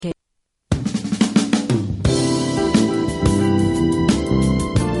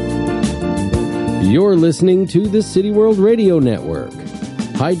You're listening to the City World Radio Network,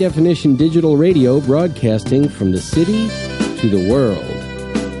 high-definition digital radio broadcasting from the city to the world.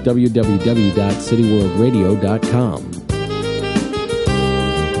 www.cityworldradio.com.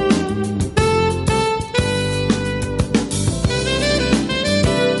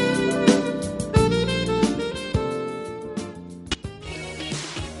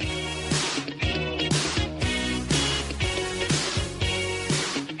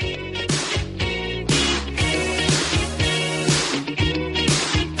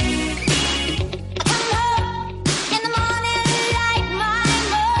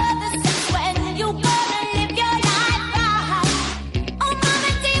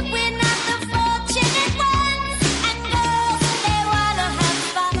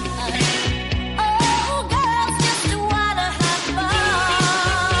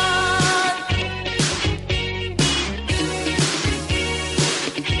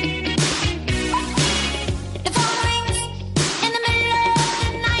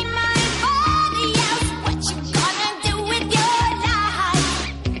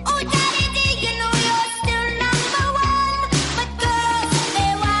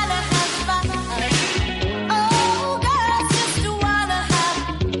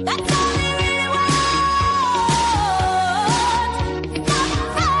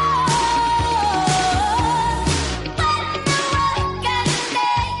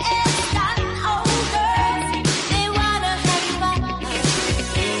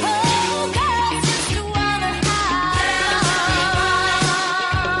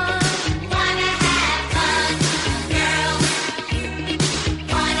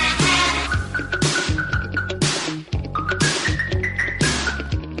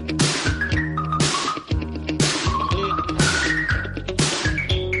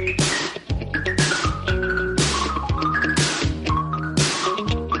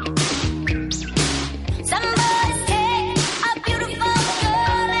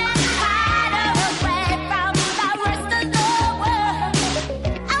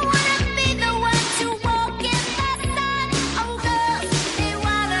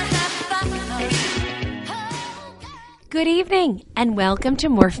 Good evening and welcome to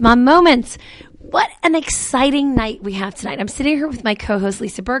Morph Mom Moments. What an exciting night we have tonight. I'm sitting here with my co-host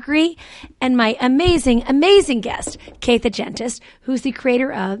Lisa Berkery and my amazing, amazing guest, Kate the Gentist, who's the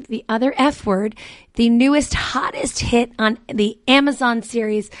creator of The Other F Word, the newest, hottest hit on the Amazon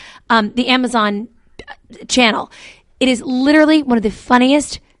series, the Amazon channel. It is literally one of the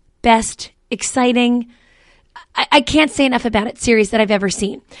funniest, best, exciting, I can't say enough about it, series that I've ever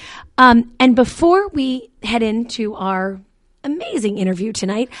seen. And before we head into our amazing interview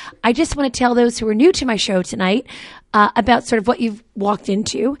tonight, I just want to tell those who are new to my show tonight about sort of what you've walked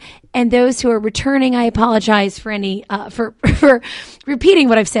into. And those who are returning, I apologize for any for repeating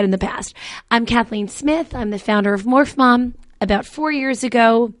what I've said in the past. I'm Kathleen Smith. I'm the founder of Morph Mom. About 4 years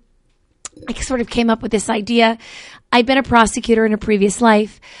ago, I sort of came up with this idea. I'd been a prosecutor in a previous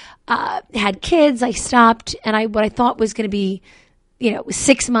life. Had kids, I stopped, and what I thought was going to be,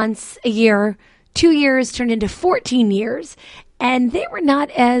 6 months, a year, 2 years turned into 14 years, and they were not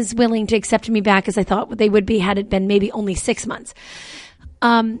as willing to accept me back as I thought they would be had it been maybe only 6 months.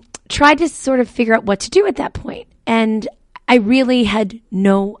 Tried to sort of figure out what to do at that point, and I really had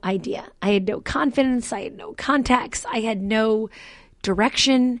no idea. I had no confidence, I had no contacts, I had no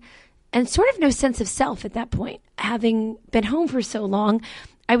direction, and sort of no sense of self at that point. Having been home for so long,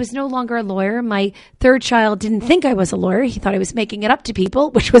 I was no longer a lawyer. My third child didn't think I was a lawyer. He thought I was making it up to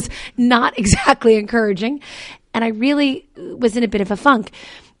people, which was not exactly encouraging. And I really was in a bit of a funk.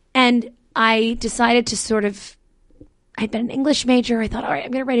 And I decided to I'd been an English major. I thought, all right,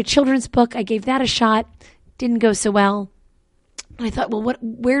 I'm going to write a children's book. I gave that a shot. Didn't go so well. And I thought, well,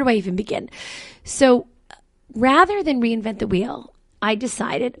 where do I even begin? So rather than reinvent the wheel, I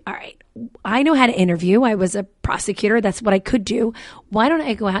decided, all right, I know how to interview. I was a prosecutor. That's what I could do. Why don't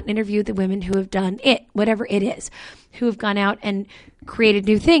I go out and interview the women who have done it, whatever it is, who have gone out and created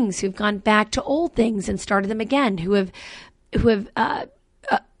new things, who've gone back to old things and started them again, who have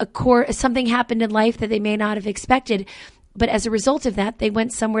something happened in life that they may not have expected, but as a result of that, they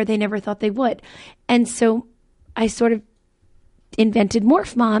went somewhere they never thought they would. And so I sort of invented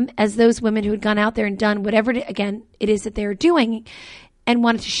Morph Mom as those women who had gone out there and done whatever it is that they're doing, and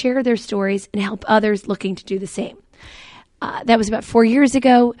wanted to share their stories and help others looking to do the same. That was about 4 years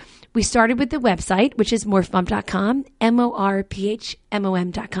ago. We started with the website, which is morphmom.com,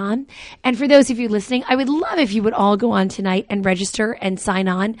 morphmom.com. And for those of you listening, I would love if you would all go on tonight and register and sign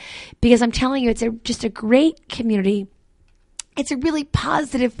on, because I'm telling you, it's just a great community. It's a really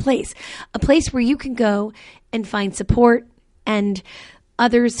positive place, a place where you can go and find support and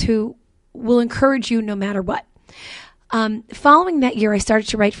others who will encourage you no matter what. Following that year, I started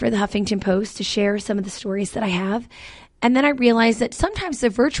to write for the Huffington Post to share some of the stories that I have. And then I realized that sometimes the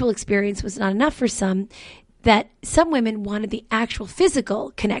virtual experience was not enough for some, that some women wanted the actual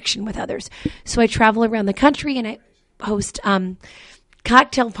physical connection with others. So I travel around the country and I host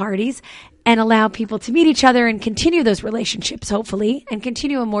cocktail parties and allow people to meet each other and continue those relationships, hopefully, and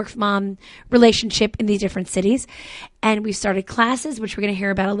continue a Morph Mom relationship in these different cities. And we've started classes, which we're going to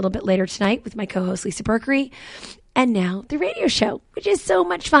hear about a little bit later tonight with my co-host, Lisa Berkery. And now the radio show, which is so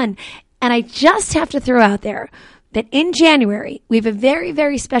much fun. And I just have to throw out there that in January, we have a very,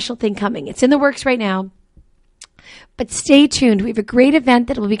 very special thing coming. It's in the works right now. But stay tuned. We have a great event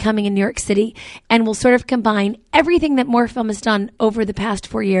that will be coming in New York City, and we'll sort of combine everything that Morph has done over the past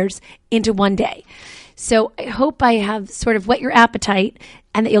 4 years into one day. So I hope I have sort of whet your appetite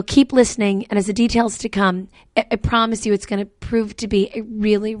and that you'll keep listening. And as the details to come, I promise you it's going to prove to be a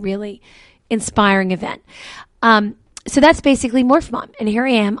really, really inspiring event. So that's basically Morph Mom. And here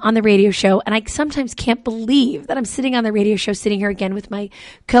I am on the radio show. And I sometimes can't believe that I'm sitting on the radio show, sitting here again with my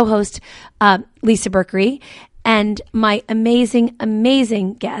co-host, Lisa Berkery, and my amazing,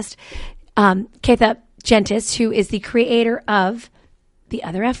 amazing guest, Ketha Gentis, who is the creator of The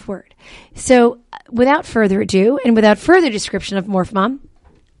Other F Word. So without further ado, and without further description of Morph Mom,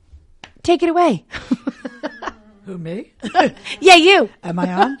 take it away. Who, me? Yeah, you. Am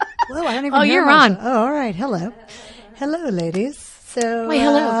I on? Well, I don't even hear you're myself. on. Oh, all right. Hello. Hello, ladies. So Wait,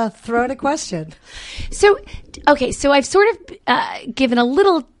 hello. Throw out a question. So, okay, so I've sort of given a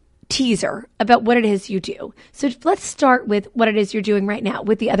little teaser about what it is you do. So let's start with what it is you're doing right now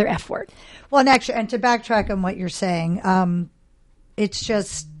with The Other F Word. Well, and actually, and to backtrack on what you're saying, it's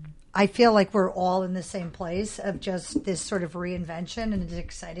just, I feel like we're all in the same place of just this sort of reinvention, and it's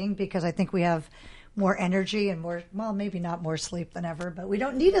exciting because I think we have more energy and more, well, maybe not more sleep than ever, but we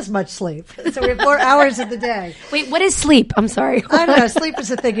don't need as much sleep. So we have 4 hours of the day. Wait, what is sleep? I'm sorry. I don't know. Sleep is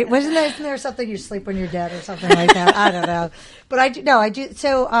a thing. Isn't there something you sleep when you're dead or something like that? I don't know. But I do.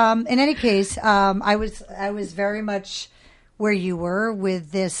 So in any case, I was very much where you were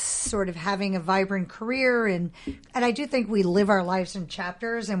with this sort of having a vibrant career. And I do think we live our lives in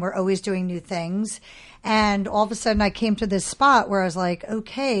chapters and we're always doing new things. And all of a sudden I came to this spot where I was like,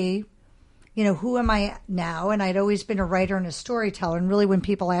 okay, you know, who am I now? And I'd always been a writer and a storyteller. And really when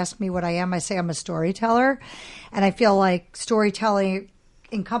people ask me what I am, I say I'm a storyteller. And I feel like storytelling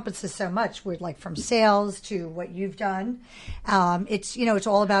encompasses so much. We're like from sales to what you've done. It's, you know, it's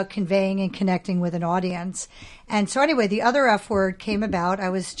all about conveying and connecting with an audience. And so anyway, The Other F Word came about. I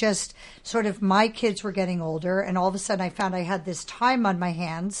was just sort of, my kids were getting older. And all of a sudden I found I had this time on my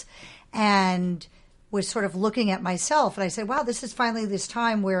hands and was sort of looking at myself. And I said, wow, this is finally this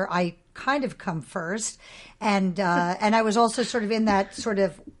time where I kind of come first. And I was also sort of in that sort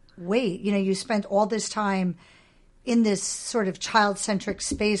of wait, you know, you spent all this time in this sort of child-centric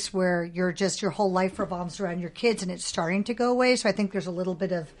space where your whole life revolves around your kids and it's starting to go away. So I think there's a little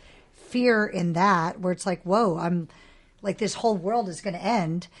bit of fear in that where it's like, whoa, I'm like, this whole world is going to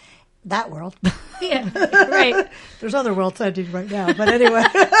end. That world. Yeah, right. There's other worlds ending right now. But anyway,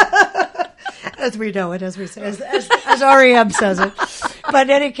 as we know it, as we say, as REM says it. But in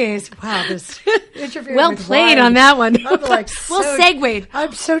any case, wow, this interview. Well played on that one. I'm like, well segued.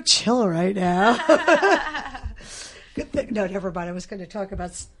 I'm so chill right now. Good thing. No, never mind. I was going to talk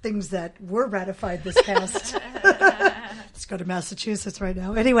about things that were ratified this past. Let's go to Massachusetts right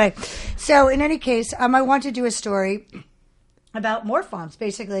now. Anyway, so in any case, I want to do a story about Morph Moms,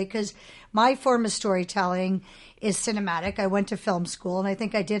 basically, because my form of storytelling is cinematic. I went to film school, and I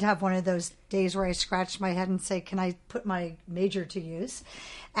think I did have one of those days where I scratched my head and say, can I put my major to use?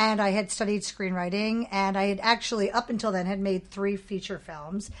 And I had studied screenwriting, and I had actually, up until then, had made 3 feature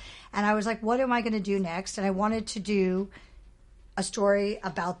films. And I was like, what am I going to do next? And I wanted to do a story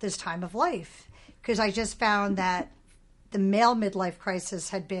about this time of life, because I just found that the male midlife crisis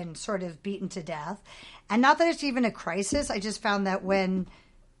had been sort of beaten to death. And not that it's even a crisis. I just found that when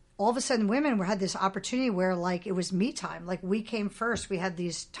all of a sudden women had this opportunity where like it was me time, like we came first. We had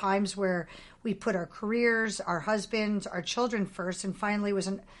these times where we put our careers, our husbands, our children first. And finally it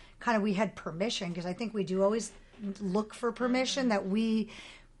was we had permission, because I think we do always look for permission that we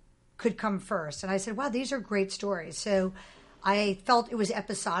could come first. And I said, wow, these are great stories. So I felt it was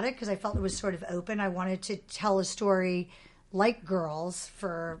episodic because I felt it was sort of open. I wanted to tell a story like Girls,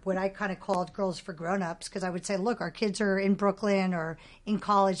 for what I kind of called Girls for Grown-Ups, because I would say, look, our kids are in Brooklyn or in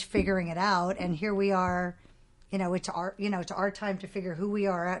college figuring it out, and here we are, it's our time to figure who we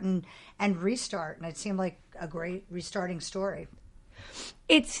are at and restart. And it seemed like a great restarting story.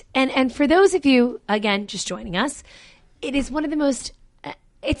 It's and for those of you, again, just joining us, it is one of the most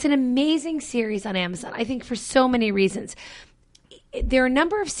It's an amazing series on Amazon, I think, for so many reasons. There are a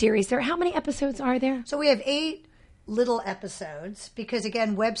number of series. How many episodes are there? So we have 8 little episodes because,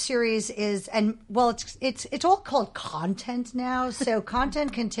 again, web series is, and well, it's all called content now. So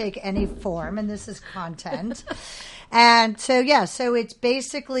content can take any form, and this is content. And so so it's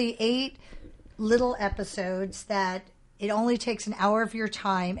basically 8 little episodes that it only takes an hour of your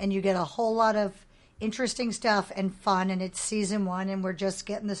time, and you get a whole lot of interesting stuff and fun. And it's season 1, and we're just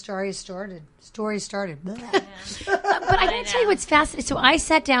getting the story started. But I got to tell you what's fascinating. So I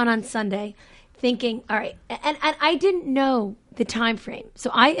sat down on Sunday thinking, all right, and I didn't know the time frame.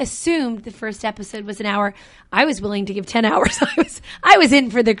 So I assumed the first episode was an hour. I was willing to give 10 hours. I was in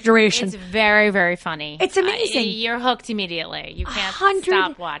for the duration. It's very, very funny. It's amazing. You're hooked immediately. You can't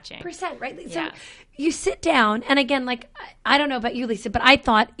stop watching. 100%, right? Yeah. So you sit down, and again, like, I don't know about you, Lisa, but I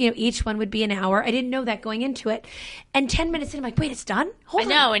thought, each one would be an hour. I didn't know that going into it. And 10 minutes in, I'm like, wait, it's done? Hold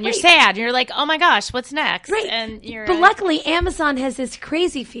on. I know, and you're sad. You're like, oh my gosh, what's next? Right. And but luckily, Amazon has this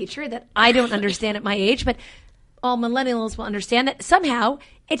crazy feature that I don't understand at my age, but all millennials will understand that somehow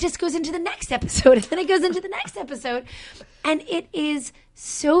it just goes into the next episode, and then it goes into the next episode. And it is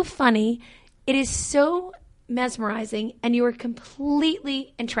so funny. It is so mesmerizing, and you are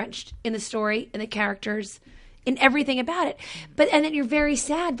completely entrenched in the story and the characters and everything about it. And then you're very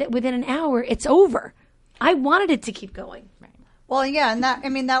sad that within an hour it's over. I wanted it to keep going. Right. Well, yeah, and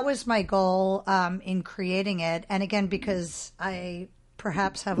that was my goal in creating it. And again, because I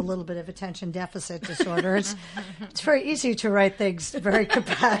perhaps have a little bit of attention deficit disorder, it's very easy to write things very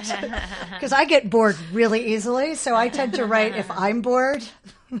compact because I get bored really easily. So I tend to write if I'm bored.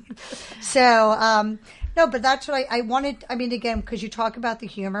 So, no, but that's what I wanted. I mean, again, because you talk about the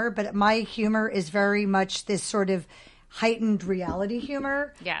humor, but my humor is very much this sort of heightened reality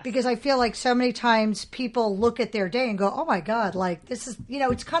humor. Yes. Because I feel like so many times people look at their day and go, oh my God, like this is,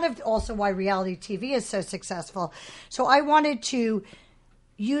 it's kind of also why reality TV is so successful. So I wanted to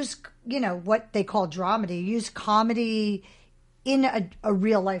use, what they call dramedy, use comedy in a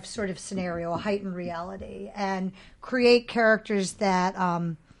real life sort of scenario, a heightened reality, and create characters that,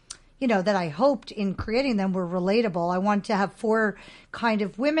 that I hoped in creating them were relatable. I wanted to have 4 kind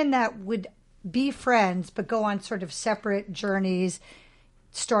of women that would be friends, but go on sort of separate journeys,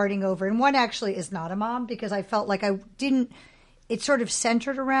 starting over. And one actually is not a mom because I felt like it's sort of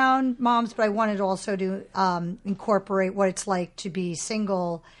centered around moms, but I wanted also to incorporate what it's like to be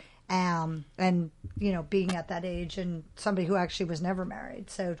single and, being at that age and somebody who actually was never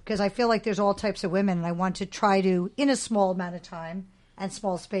married. So, because I feel like there's all types of women, and I want to try to, in a small amount of time and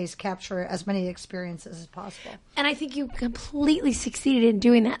small space, capture as many experiences as possible. And I think you completely succeeded in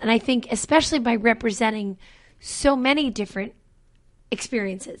doing that. And I think especially by representing so many different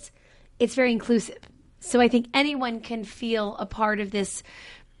experiences, it's very inclusive. So I think anyone can feel a part of this.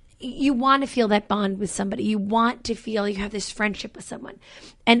 You want to feel that bond with somebody. You want to feel you have this friendship with someone.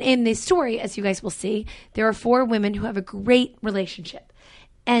 And in this story, as you guys will see, there are 4 women who have a great relationship.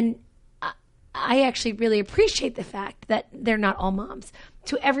 And I actually really appreciate the fact that they're not all moms.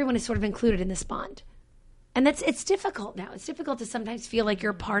 So everyone is sort of included in this bond. And it's difficult now. It's difficult to sometimes feel like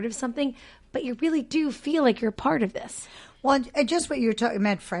you're a part of something, but you really do feel like you're a part of this. Well, and just what you were talking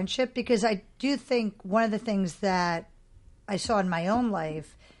about, friendship, because I do think one of the things that I saw in my own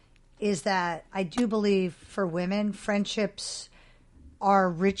life is that I do believe for women, friendships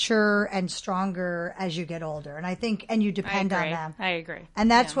are richer and stronger as you get older. And I think, and you depend on them. I agree. And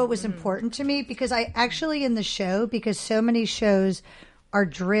that's what was important to me, because I actually in the show, because so many shows are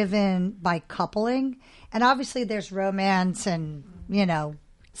driven by coupling, and obviously there's romance and,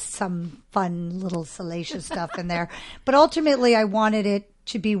 some fun little salacious stuff in there. But ultimately I wanted it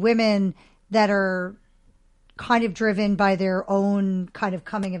to be women that are kind of driven by their own kind of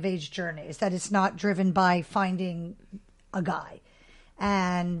coming of age journeys, that it's not driven by finding a guy.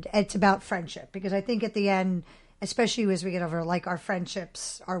 And it's about friendship, because I think at the end, especially as we get over, like, our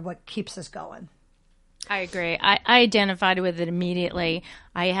friendships are what keeps us going. I agree. I identified with it immediately.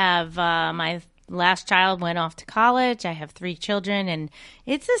 I have my last child went off to college. I have 3 children, and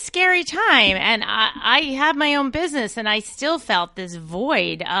it's a scary time. And I have my own business, and I still felt this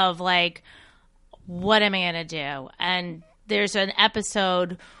void of, like, what am I going to do? And there's an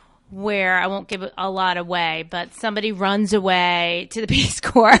episode where I won't give a lot away, but somebody runs away to the Peace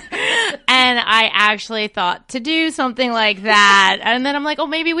Corps, and I actually thought to do something like that. And then I'm like, oh,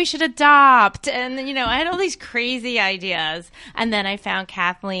 maybe we should adopt. And, I had all these crazy ideas. And then I found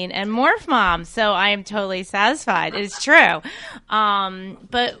Kathleen and Morph Mom, so I am totally satisfied. It's true.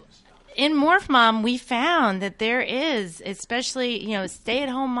 But in Morph Mom, we found that there is, especially,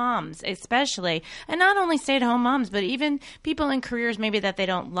 stay-at-home moms, especially, and not only stay-at-home moms, but even people in careers maybe that they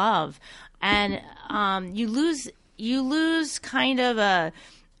don't love. And you lose kind of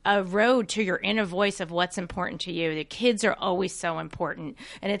a road to your inner voice of what's important to you. The kids are always so important.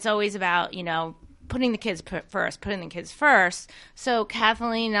 And it's always about, putting the kids first. So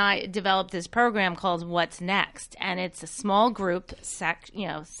Kathleen and I developed this program called What's Next, and it's a small group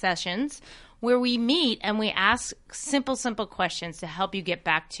sessions where we meet and we ask simple questions to help you get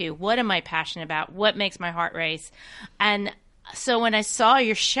back to what am I passionate about, what makes my heart race. And so when I saw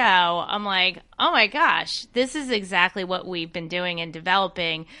your show, I'm like, oh my gosh, this is exactly what we've been doing and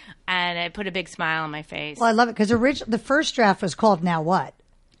developing, and it put a big smile on my face. Well, I love it because the first draft was called Now What?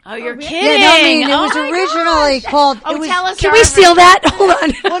 Oh, you're kidding. Yeah, no, I mean, it was originally called... Tell us. Can we steal that? Hold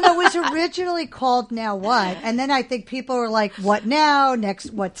on. Well, no, it was originally called Now What? And then I think people were like, what now?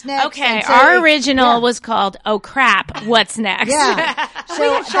 What's next? Okay, so our original was called Oh Crap, What's Next? Yeah. So we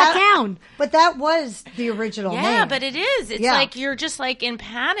got shut down. But that was the original name. Yeah, but it is. It's like you're just like in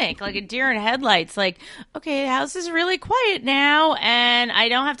panic, like a deer in headlights. Like, okay, the house is really quiet now, and I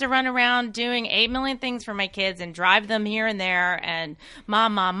don't have to run around doing 8 million things for my kids and drive them here and there, and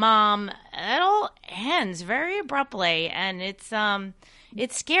mom. It all ends very abruptly, and it's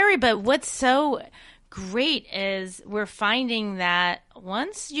scary. But what's so great is we're finding that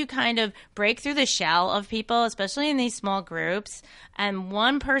once you kind of break through the shell of people, especially in these small groups, and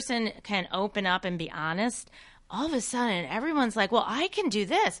one person can open up and be honest, all of a sudden everyone's like, well, I can do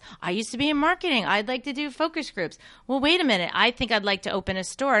this. I used to be in marketing. I'd like to do focus groups. Well, wait a minute. I think I'd like to open a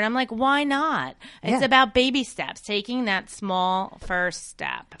store. And I'm like, why not? It's about baby steps, taking that small first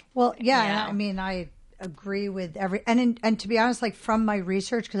step. Well, yeah. I mean, I agree with and to be honest, like from my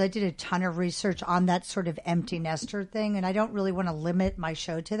research, because I did a ton of research on that sort of empty nester thing, and I don't really want to limit my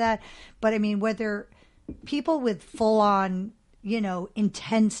show to that. But I mean, whether people with full on,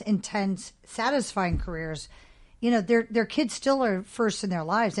 intense, satisfying careers, their kids still are first in their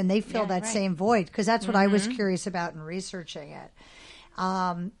lives, and they fill that same void, because that's what I was curious about in researching it.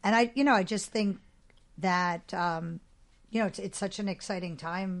 And I just think that, it's such an exciting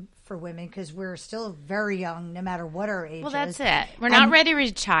time for women because we're still very young, no matter what our age is. Well, that's it. We're not ready to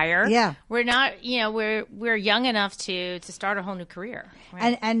retire. Yeah. We're not, we're young enough to start a whole new career.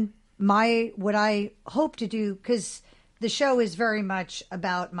 Right? And what I hope to do, because the show is very much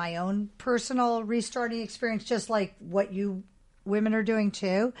about my own personal restarting experience, just like what you women are doing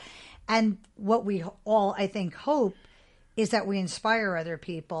too. And what we all, I think, hope is that we inspire other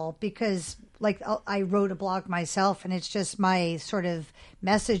people, because like I wrote a blog myself, and it's just my sort of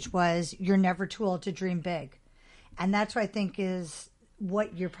message was, you're never too old to dream big. And that's what I think is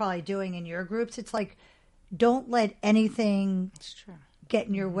what you're probably doing in your groups. It's like, don't let anything get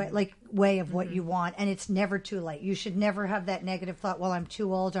in your way of what you want, and it's never too late. You should never have that negative thought, well, I'm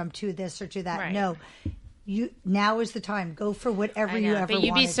too old, I'm too this or too that. Right. No, now is the time. Go for whatever you ever want. But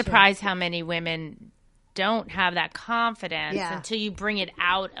you'd be surprised how many women don't have that confidence until you bring it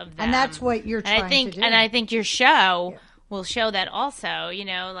out of them. And that's what you're trying to do. And I think your show will show that also, well,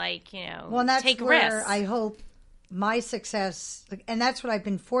 and that's take where risks. I hope my success, and that's what I've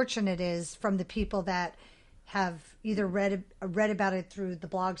been fortunate is from the people that have either read about it through the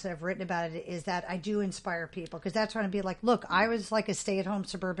blogs that I've written about it, is that I do inspire people, because that's when I'd be like, look, I was like a stay-at-home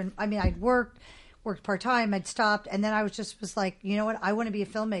suburban. I mean, I'd worked part-time, I'd stopped, and then I was like, you know what, I want to be a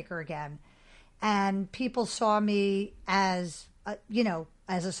filmmaker again. And people saw me as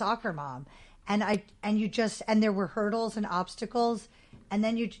as a soccer mom, and there were hurdles and obstacles, and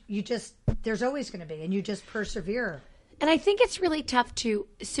then you just there's always going to be, and you just persevere. And I think it's really tough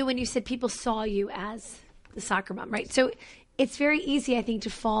so when you said people saw you as the soccer mom, right? So it's very easy, I think, to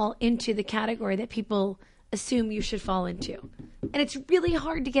fall into the category that people assume you should fall into. And it's really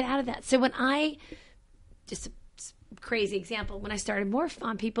hard to get out of that. So when just a crazy example, when I started Morph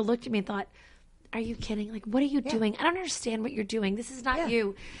Mom, people looked at me and thought, are you kidding? Like, what are you doing? I don't understand what you're doing. This is not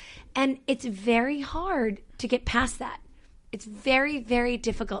you. And it's very hard to get past that. It's very, very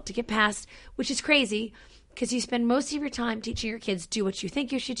difficult to get past, which is crazy, because you spend most of your time teaching your kids, do what you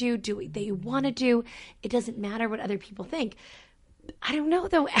think you should do what you want to do. It doesn't matter what other people think. I don't know,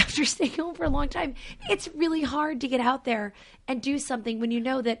 though, after staying home for a long time, it's really hard to get out there and do something when you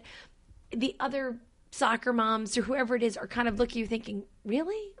know that the other soccer moms or whoever it is are kind of looking at you thinking,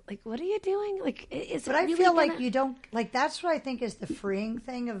 really? Like, what are you doing? Like, is but it I really feel like you don't, like, that's what I think is the freeing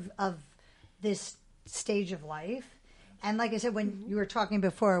thing of this stage of life. And like I said, when you were talking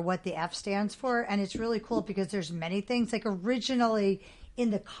before what the F stands for, and it's really cool because there's many things. Like originally in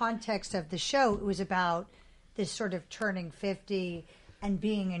the context of the show, it was about this sort of turning 50 and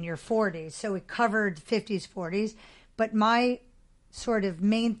being in your 40s. So it covered 50s, 40s. But my sort of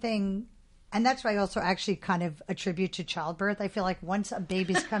main thing, and that's why I also actually kind of attribute to childbirth. I feel like once a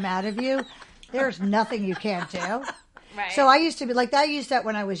baby's come out of you, there's nothing you can't do. Right. So I used to be like, I used that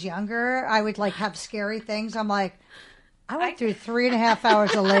when I was younger. I would like have scary things. I'm like, I went through 3.5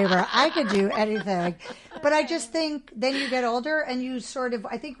 hours of labor. I could do anything. But I just think then you get older and you sort of,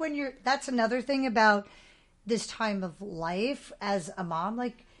 I think that's another thing about this time of life as a mom,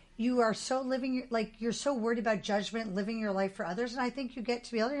 like you are so you're so worried about judgment, living your life for others. And I think you get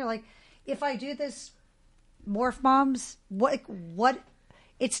to be older, you're like, if I do this, Morph Moms, what,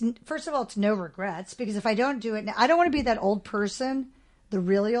 it's, first of all, it's no regrets, because if I don't do it, I don't want to be that old person, the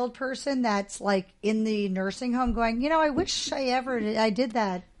really old person that's like in the nursing home going, I wish I did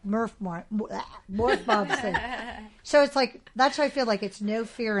that Morph Moms thing. So it's like, that's why I feel like it's no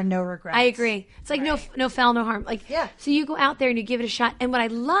fear and no regrets. I agree. It's like no foul, no harm. Like, yeah. So you go out there and you give it a shot. And what I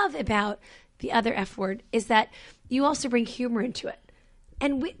love about the other F word is that you also bring humor into it.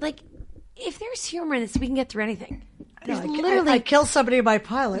 And we like, if there's humor in this, we can get through anything. There's literally I kill somebody in my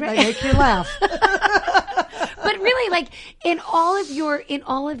pilot. Right. I make you laugh. But really, like in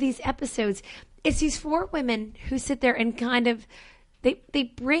all of these episodes, it's these 4 women who sit there and kind of they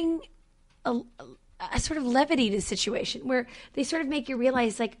bring a sort of levity to the situation where they sort of make you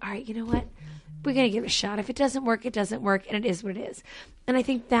realize, like, all right, you know what? We're going to give it a shot. If it doesn't work, it doesn't work, and it is what it is. And I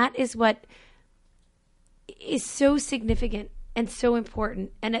think that is what is so significant and so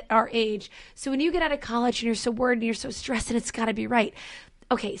important, and at our age. So when you get out of college and you're so worried and you're so stressed and it's got to be right.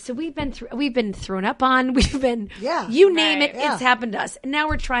 Okay, so we've been thrown up on, you name it, it's happened to us. And now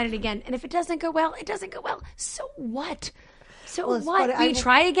we're trying it again. And if it doesn't go well, it doesn't go well. So what? So what? We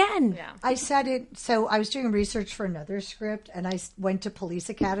try again. Yeah. I said it. So I was doing research for another script, and I went to Police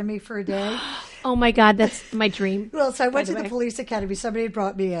Academy for a day. Oh my God, that's my dream. Well, so I went to the Police Academy. Somebody had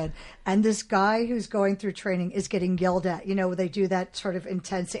brought me in, and this guy who's going through training is getting yelled at. They do that sort of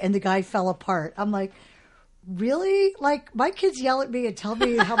intense, and the guy fell apart. I'm like, really? Like, my kids yell at me and tell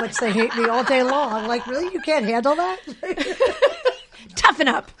me how much they hate me all day long. I'm like, really? You can't handle that? Toughen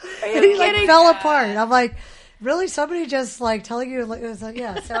up. Are you and he kidding? like fell apart. I'm like, really? Somebody just like telling you? It was like,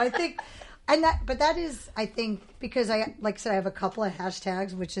 yeah. So I think, that is, I think, because I said, I have a couple of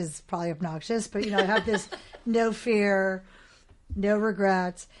hashtags, which is probably obnoxious, but I have this no fear, no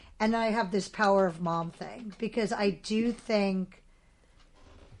regrets, and I have this power of mom thing, because I do think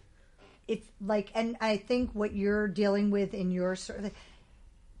it's like, and I think what you're dealing with in your sort of,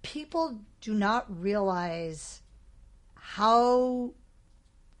 people do not realize how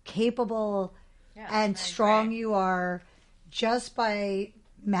capable and strong you are just by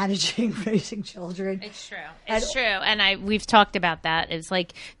managing raising children. It's true. It's true. And we've talked about that. It's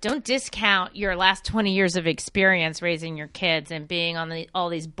like, don't discount your last 20 years of experience raising your kids and being on all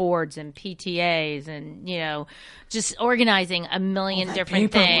these boards and PTAs and, just organizing a million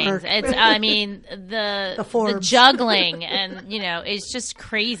different things. It's, the juggling and, it's just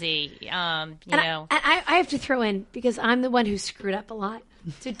crazy. I have to throw in, because I'm the one who screwed up a lot.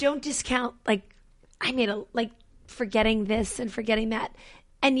 So don't discount, I made forgetting this and forgetting that.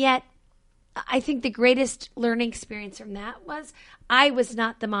 And yet, I think the greatest learning experience from that was I was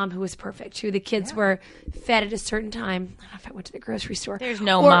not the mom who was perfect, who the kids were fed at a certain time. I don't know if I went to the grocery store. There's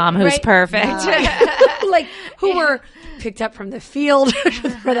no mom who's perfect. Who were picked up from the field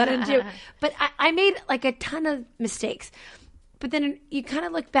for that and do. But I made a ton of mistakes. But then you kind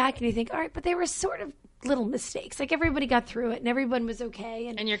of look back and you think, all right, but they were sort of little mistakes. Like, everybody got through it and everyone was okay.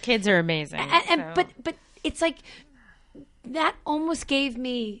 And your kids are amazing. But it's like, that almost gave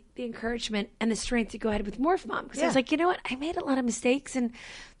me the encouragement and the strength to go ahead with Morph Mom. Because I was like, you know what? I made a lot of mistakes and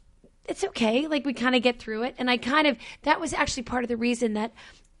it's okay. Like, we kind of get through it. And that was actually part of the reason that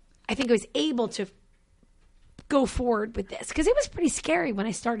I think I was able to go forward with this. Because it was pretty scary when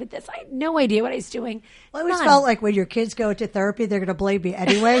I started this. I had no idea what I was doing. Well, I always felt like when your kids go to therapy, they're going to blame me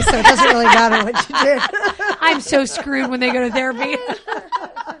anyway. So it doesn't really matter what you did. I'm so screwed when they go to therapy.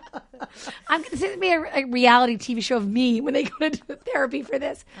 I'm going to be a reality TV show of me when they go to therapy for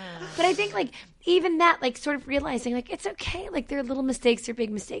this. But I think even that, sort of realizing it's okay. They're little mistakes, they're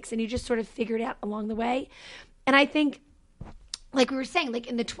big mistakes. And you just sort of figure it out along the way. And I think, we were saying,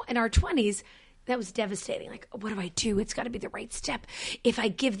 in our 20s, that was devastating. What do I do? It's got to be the right step. If I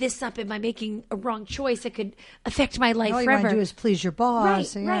give this up, am I making a wrong choice? It could affect my life all forever. All you want to do is please your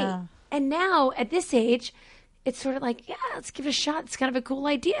boss. Right. And now, at this age, it's sort of let's give it a shot. It's kind of a cool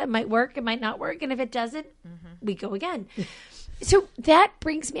idea. It might work. It might not work. And if it doesn't, we go again. So that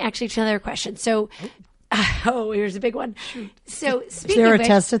brings me actually to another question. So Oh, here's a big one. So speaking Is there of a which,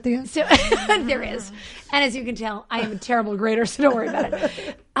 test at the end? So there is, and as you can tell, I am a terrible grader, so don't worry about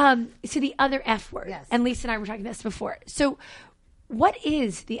it. So the other F word, Yes. and Lisa and I were talking about this before. So what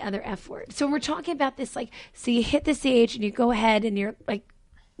is the other F word? So when we're talking about this, like, so you hit this age and you go ahead and you're like,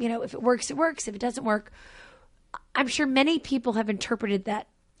 you know, if it works, it works. If it doesn't work, I'm sure many people have interpreted that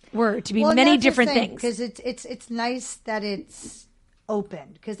word to be many different things. Because it's nice that it's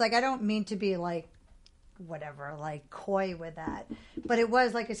open. Because like I don't mean to be like whatever, like coy with that, but it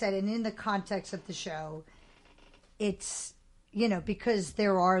was like I said, and in the context of the show, it's, you know, because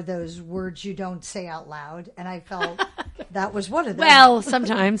there are those words you don't say out loud, and I felt that was one of them. Well,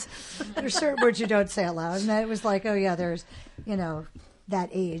 sometimes. There's certain words you don't say out loud, and it was like, oh yeah, there's, you know, that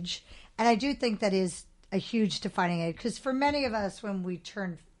age, and I do think that is a huge defining age, because for many of us when we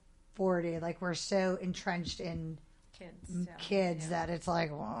turn 40, like we're so entrenched in kids that it's like,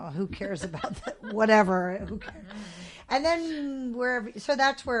 well, who cares about that? Whatever, who cares? And then wherever, so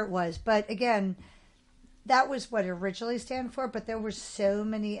that's where it was. But again, that was what it originally stand for. But there were so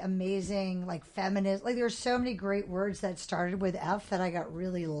many amazing, like feminist, like there were so many great words that started with F that I got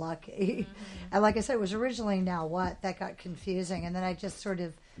really lucky. And like I said, it was originally now what that got confusing, and then I just sort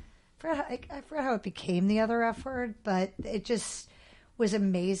of I forgot how it became the other F word, but it just was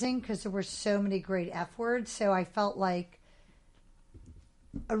amazing because there were so many great F words. So I felt like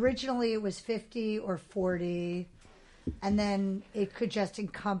originally it was 50 or 40, and then it could just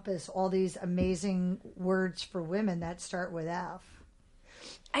encompass all these amazing words for women that start with F.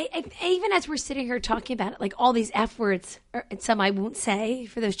 I even as we're sitting here talking about it, like all these F words, and some I won't say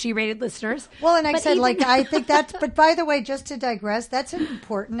for those G-rated listeners. Well, and I But said, even- like, I think that's, but by the way, just to digress, that's an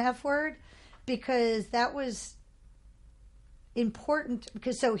important F word because that was important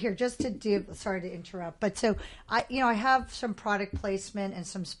because so here just to do sorry to interrupt, but so I have some product placement and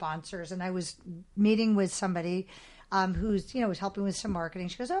some sponsors, and I was meeting with somebody who's was helping with some marketing.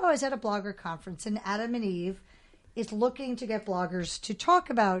 She goes, oh, I was at a blogger conference, and Adam and Eve is looking to get bloggers to talk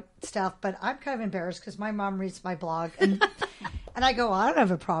about stuff, but I'm kind of embarrassed because my mom reads my blog, and and I go, well, I don't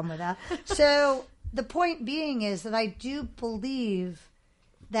have a problem with that. So the point being is that I do believe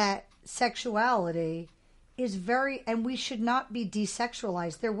that sexuality is very, and we should not be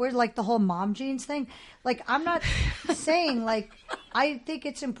desexualized. There were like the whole mom jeans thing. Like, I'm not saying, like, I think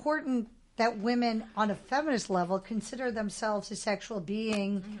it's important that women on a feminist level consider themselves a sexual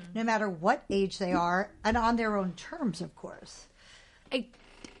being no matter what age they are and on their own terms, of course. I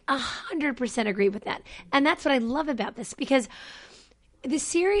 100% agree with that. And that's what I love about this, because the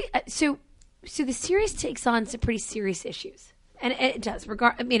series, so the series takes on some pretty serious issues. And it does.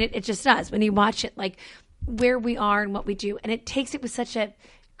 It just does when you watch it, like where we are and what we do. And it takes it with such a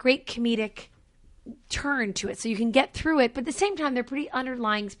great comedic turn to it, so you can get through it. But at the same time, they're pretty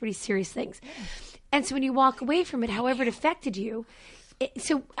underlying, pretty serious things. And so when you walk away from it, however it affected you,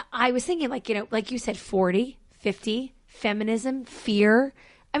 so I was thinking, like, like you said, 40, 50, feminism, fear.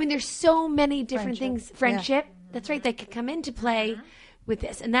 I mean, there's so many different things. Friendship. Yeah. That's right. That could come into play with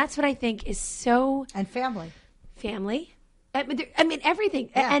this. And that's what I think is so... And family. I mean, everything.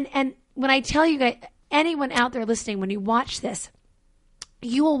 Yeah. And when I tell you guys, anyone out there listening, when you watch this,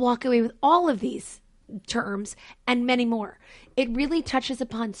 you will walk away with all of these terms and many more. It really touches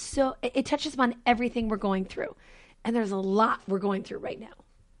upon everything we're going through. And there's a lot we're going through right now.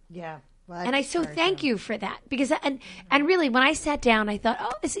 Yeah. Well, and I so thank you for that, because and really when I sat down, I thought,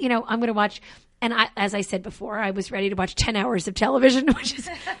 oh, this, I'm going to watch. And as I said before, I was ready to watch 10 hours of television, which is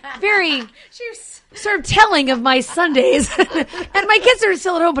very sort of telling of my Sundays. And my kids are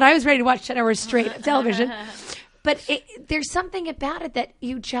still at home, but I was ready to watch 10 hours straight of television. But there's something about it that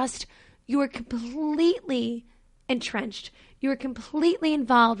you are completely entrenched. You are completely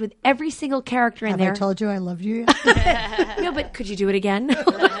involved with every single character in there. Have I told you I loved you? No, but could you do it again?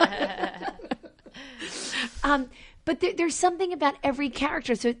 But there's something about every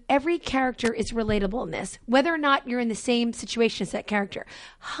character. So every character is relatable in this, whether or not you're in the same situation as that character.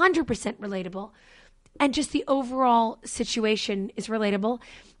 100% relatable. And just the overall situation is relatable.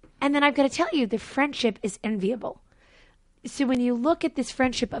 And then I've got to tell you, the friendship is enviable. So when you look at this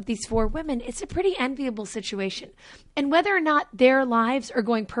friendship of these four women, it's a pretty enviable situation. And whether or not their lives are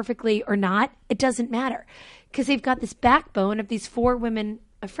going perfectly or not, it doesn't matter. Because they've got this backbone of these four women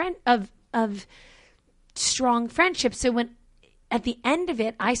of strong friendship. So when at the end of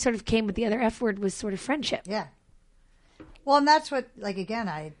it, I sort of came with the other F word, was sort of friendship. Yeah. Well, and that's what, like,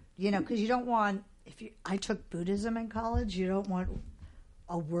 again, because you don't want, I took Buddhism in college, you don't want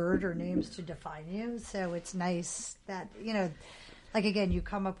a word or names to define you. So it's nice that, like, again, you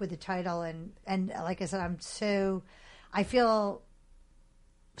come up with a title and like I said, I feel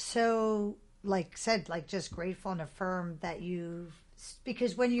so like said, like just grateful and affirm that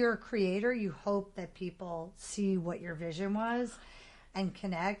because when you're a creator, you hope that people see what your vision was and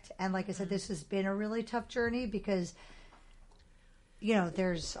connect. And like I said, this has been a really tough journey because,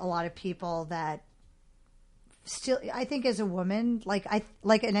 there's a lot of people that still, I think as a woman,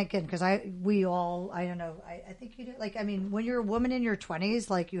 and again, because I don't know, I think you do, when you're a woman in your 20s,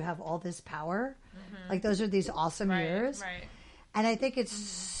 like you have all this power, like those are these awesome years. Right. And I think it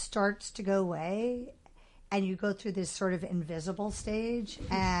starts to go away and you go through this sort of invisible stage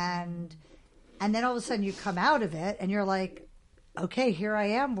and then all of a sudden you come out of it and you're like, okay, here I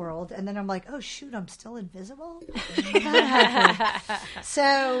am, world. And then I'm like, oh, shoot, I'm still invisible?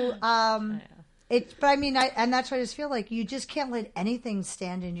 So, and that's why I just feel like you just can't let anything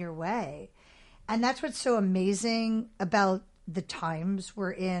stand in your way. And that's what's so amazing about the times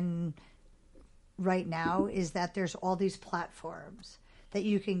we're in right now is that there's all these platforms that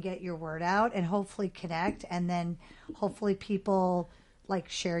you can get your word out and hopefully connect. And then hopefully people like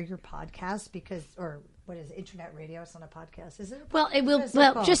share your podcast or what is it? Internet radio? It's not a podcast, is it? Well, it will.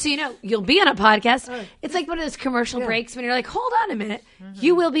 Well, just so you know, you'll be on a podcast. It's like one of those commercial breaks when you're like, "Hold on a minute,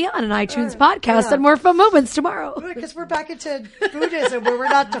 you will be on an iTunes podcast and More Fun Moments tomorrow." Because we're back into Buddhism where we're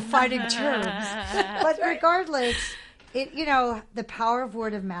not defining terms. But regardless, the power of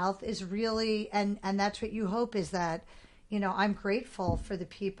word of mouth is really, and that's what you hope is that, I'm grateful for the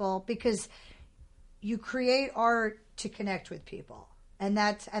people because you create art to connect with people. And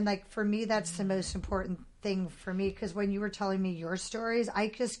for me, that's the most important thing for me. Because when you were telling me your stories, I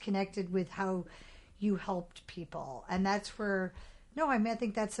just connected with how you helped people. And that's where, I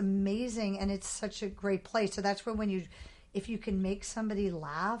think that's amazing. And it's such a great place. So that's where if you can make somebody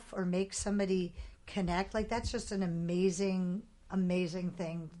laugh or make somebody connect, like that's just an amazing, amazing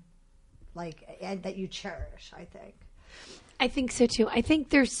thing, and that you cherish, I think. I think so too. I think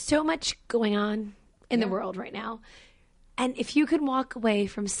there's so much going on in the world right now. And if you could walk away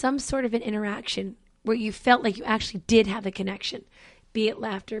from some sort of an interaction where you felt like you actually did have a connection, be it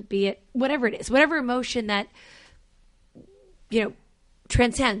laughter, be it whatever it is, whatever emotion that,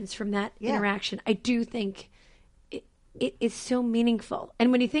 transcends from that interaction, I do think it is so meaningful.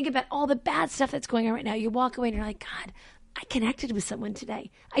 And when you think about all the bad stuff that's going on right now, you walk away and you're like, God, I connected with someone today.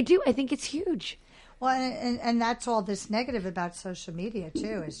 I do. I think it's huge. Well, and that's all this negative about social media,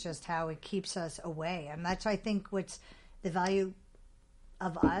 too, is just how it keeps us away. And that's, I think, what's the value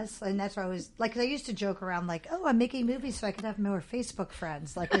of us. And that's why I was, cause I used to joke around, I'm making movies so I could have more Facebook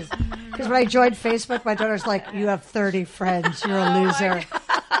friends. Because when I joined Facebook, my daughter's like, you have 30 friends. You're a loser.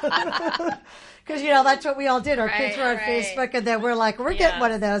 Because, that's what we all did. Our kids were on Facebook, and then we're like, we're getting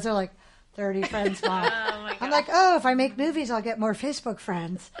one of those. They're like, 30 friends, Mom. I'm like, if I make movies, I'll get more Facebook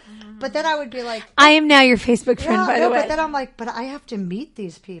friends. But then I would be like... I am now your Facebook friend, by the way. But then I'm like, but I have to meet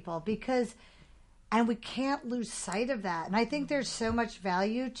these people because... And we can't lose sight of that. And I think there's so much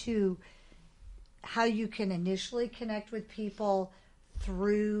value to how you can initially connect with people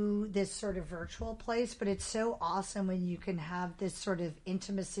through this sort of virtual place. But it's so awesome when you can have this sort of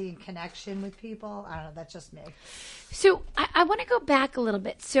intimacy and connection with people. I don't know. That's just me. So I want to go back a little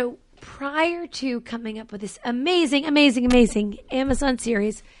bit. So prior to coming up with this amazing, amazing, amazing Amazon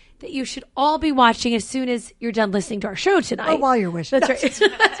series that you should all be watching as soon as you're done listening to our show tonight. Oh, while you're wishing. That's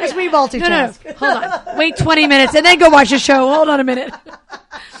right. Because we multitask. No. Hold on. Wait 20 minutes and then go watch the show. Hold on a minute.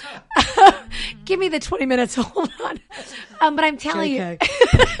 Give me the 20 minutes. Hold on. But I'm telling you.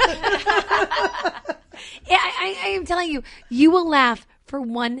 I am telling you, you will laugh for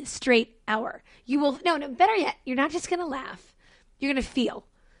one straight hour. You will. No, better yet, you're not just going to laugh. You're going to feel.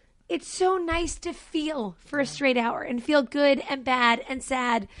 It's so nice to feel for a straight hour and feel good and bad and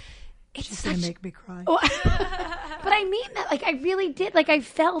sad. It's just going to make me cry. Oh, but I mean that. I really did. I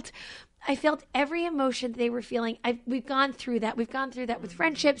felt every emotion they were feeling. We've gone through that. We've gone through that with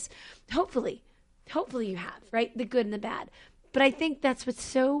friendships. Hopefully you have, right? The good and the bad. But I think that's what's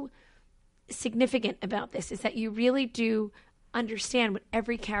so significant about this is that you really do understand what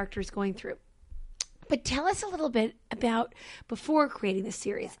every character is going through. But tell us a little bit about before creating this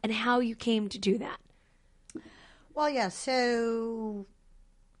series and how you came to do that. Well, yeah, so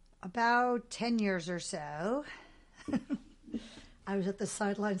about 10 years or so, I was at the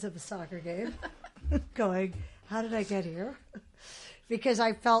sidelines of a soccer game going, how did I get here? Because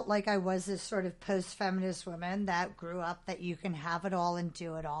I felt like I was this sort of post-feminist woman that grew up that you can have it all and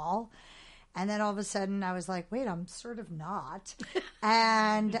do it all. And then all of a sudden I was like, wait, I'm sort of not.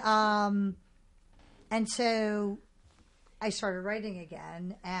 And so I started writing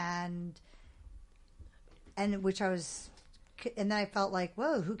again, and which I was then I felt like,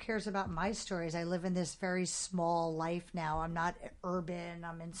 whoa, who cares about my stories? I live in this very small life now. I'm not urban.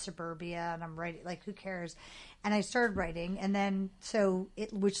 I'm in suburbia, and I'm writing. Like, who cares? And I started writing, and then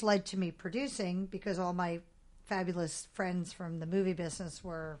which led to me producing, because all my fabulous friends from the movie business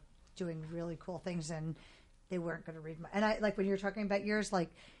were doing really cool things, and they weren't going to read my. And I like when you're talking about yours, like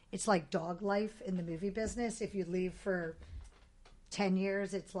it's like dog life in the movie business. If you leave for 10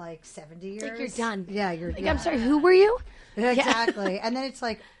 years, it's like 70 years. Like you're done. Yeah, you're. Like, I'm sorry, who were you? Exactly. And then it's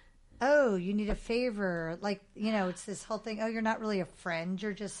like, oh, you need a favor. Like, it's this whole thing. Oh, you're not really a friend.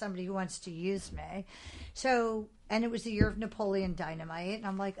 You're just somebody who wants to use me. So, and it was the year of Napoleon Dynamite. And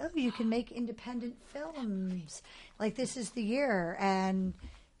I'm like, oh, you can make independent films. Like, this is the year. And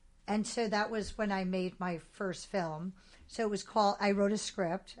so that was when I made my first film. So it was called, I wrote a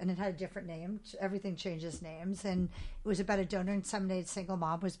script, and it had a different name. Everything changes names. And it was about a donor-inseminated single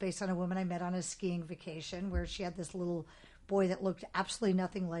mom. It was based on a woman I met on a skiing vacation where she had this little boy that looked absolutely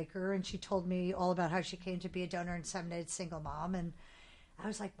nothing like her. And she told me all about how she came to be a donor-inseminated single mom. And I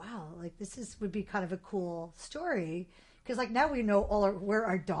was like, wow, like this would be kind of a cool story. Because like now we know where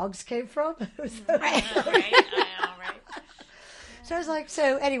our dogs came from. Right. So I was like,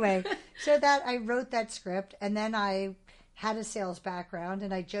 so anyway, that I wrote that script, and then I had a sales background,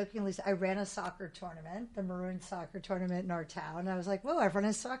 and I jokingly said I ran a soccer tournament, the Maroon soccer tournament in our town. And I was like, whoa, I've run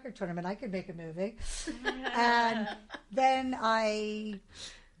a soccer tournament. I could make a movie. And then I,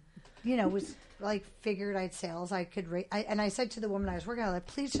 was like figured I'd sales. I could and I said to the woman I was working on, like,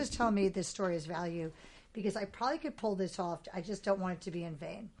 please just tell me this story is value, because I probably could pull this off. I just don't want it to be in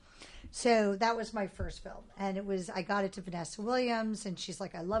vain. So that was my first film. And I got it to Vanessa Williams, and she's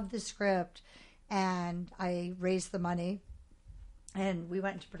like, I love the script. And I raised the money, and we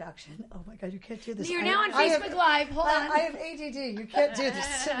went into production. Oh my God, you can't do this. You're now on Facebook Live. Hold on. I have ADD. You can't do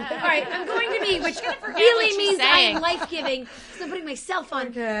this. All right, I'm going to be, which really means I'm life-giving. So I'm putting my cell phone.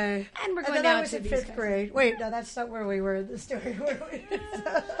 Okay. And we're going then down I was to in these fifth guys. grade. Wait, no, that's not where we were in the story. All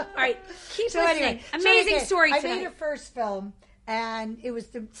right, keep So listening. anyway, Amazing story I tonight. made a first film, and it was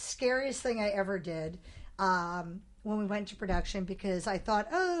the scariest thing I ever did when we went to production, because I thought,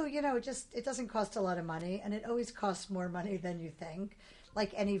 oh, it doesn't cost a lot of money, and it always costs more money than you think,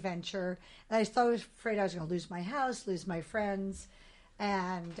 like any venture. And I was afraid I was going to lose my house, lose my friends,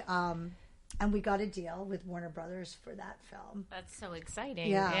 and we got a deal with Warner Brothers for that film. That's so exciting.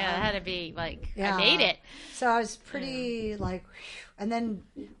 Yeah. It had to be like, Yeah. I made it. So I was pretty like, whew. And then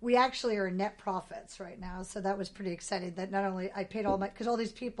we actually are in net profits right now. So that was pretty exciting that not only I paid because all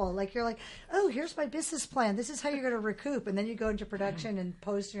these people, like, you're like, oh, here's my business plan. This is how you're going to recoup. And then you go into production and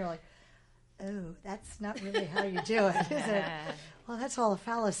post, and you're like, oh, that's not really how you do it, is it? Well, that's all a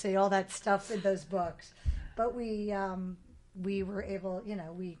fallacy, all that stuff in those books. But we were able,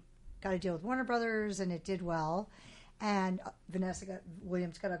 we got a deal with Warner Brothers, and it did well. And Vanessa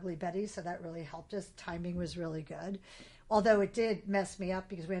Williams got Ugly Betty, so that really helped us. Timing was really good. Although it did mess me up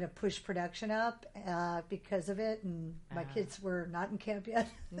because we had to push production up because of it, and my kids were not in camp yet.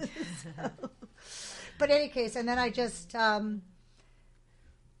 But in any case, and then I just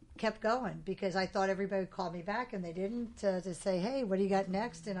kept going because I thought everybody would call me back, and they didn't, to say, hey, what do you got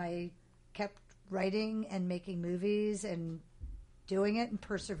next? And I kept writing and making movies and doing it and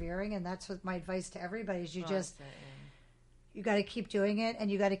persevering. And that's what my advice to everybody is: you got to keep doing it,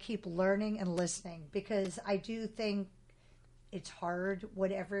 and you got to keep learning and listening, because I do think it's hard,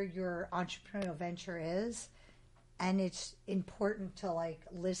 whatever your entrepreneurial venture is, and it's important to like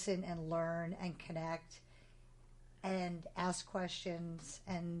listen and learn and connect and ask questions.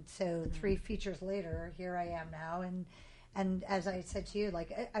 And so 3 features later, here I am now. And as I said to you,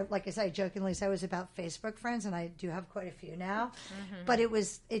 like I said, I jokingly said it was about Facebook friends, and I do have quite a few now. But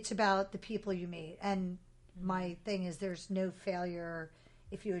it's about the people you meet. And my thing is, there's no failure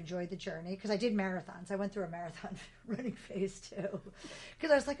if you enjoy the journey. Because I did marathons. I went through a marathon running phase too. Because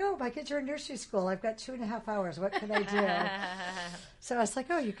I was like, oh, my kids are in nursery school. I've got 2.5 hours. What can I do? So I was like,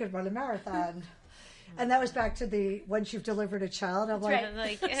 oh, you could run a marathon. And that was back to once you've delivered a child. I'm like,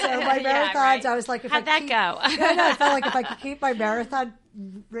 so my marathons, I was like, how'd that go? I felt like if I could keep my marathon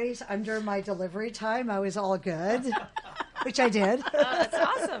race under my delivery time, I was all good, which I did. Oh, that's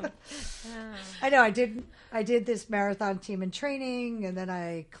awesome. I know. I did this marathon team in training, and then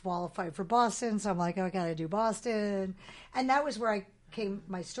I qualified for Boston. So I'm like, oh, I got to do Boston. And that was where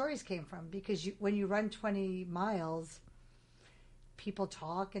my stories came from, because when you run 20 miles, people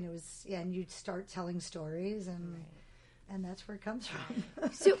talk, and and you'd start telling stories, and that's where it comes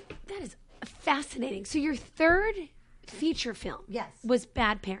from. So that is fascinating. So your third feature film, Yes. was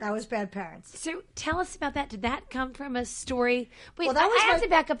Bad Parents. That was Bad Parents. So tell us about that. Did that come from a story? Wait, Well, that was I have my- to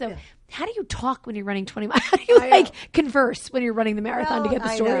back up though. yeah. How do you talk when you're running 20 miles? How do you I know. converse when you're running the marathon to get the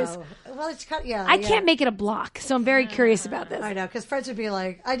I stories? know. Well, it's kind of, yeah. I can't make it a block, so I'm very curious about this. I know, because friends would be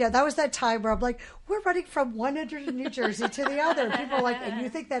like, I know, that was that time where I'm like, we're running from one end of New Jersey to the other. People are like, and you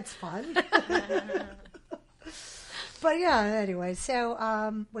think that's fun? But yeah, anyway,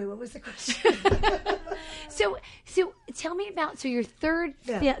 so, wait, what was the question? So tell me about your third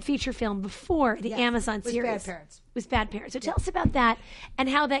feature film before the Yes, Amazon was series Bad Parents. was Bad Parents. So tell us about that and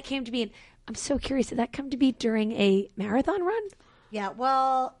how that came to be. And I'm so curious. Did that come to be during a marathon run? Yeah,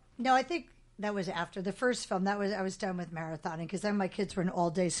 well, no, I think that was after the first film. I was done with marathoning because then my kids were in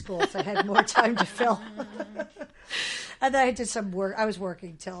all-day school, so I had more time to film. And then I did some work. I was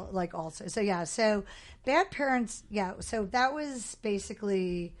working till also. So yeah, so Bad Parents, yeah. So that was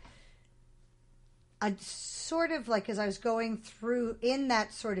basically a sort of as I was going through in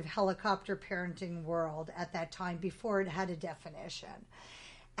that sort of helicopter parenting world at that time before it had a definition.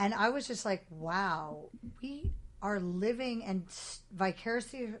 And I was just like, wow, we are living and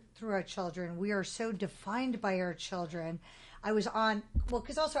vicariously through our children. We are so defined by our children. I was on,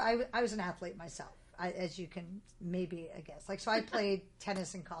 because also I was an athlete myself, as you can maybe guess. So I played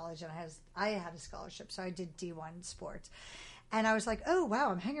tennis in college and I had a scholarship. So I did D1 sports. And I was like, oh, wow,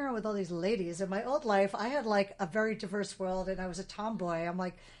 I'm hanging around with all these ladies. In my old life, I had a very diverse world and I was a tomboy. I'm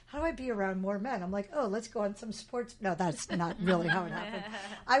like, how do I be around more men? I'm like, oh, let's go on some sports. No, that's not really how it happened.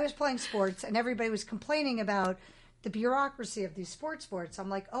 I was playing sports and everybody was complaining about the bureaucracy of these sports. I'm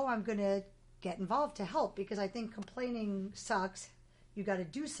like, oh, I'm going to get involved to help because I think complaining sucks. You got to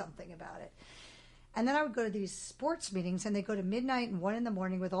do something about it. And then I would go to these sports meetings and they go to midnight and 1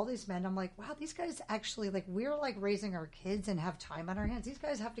 a.m. with all these men. I'm like, wow, these guys actually we're raising our kids and have time on our hands. These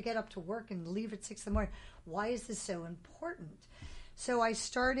guys have to get up to work and leave at 6 a.m. Why is this so important? So I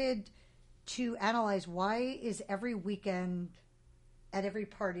started to analyze why is every weekend at every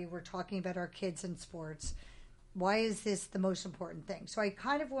party we're talking about our kids and sports. Why is this the most important thing? So I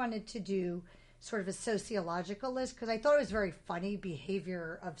kind of wanted to do sort of a sociological list because I thought it was very funny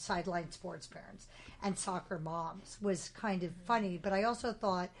behavior of sideline sports parents and soccer moms was kind of funny. But I also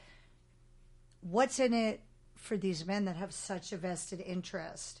thought, what's in it for these men that have such a vested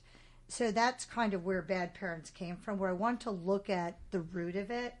interest? So that's kind of where Bad Parents came from, where I want to look at the root of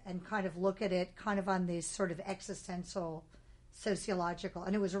it and kind of look at it kind of on these sort of existential sociological.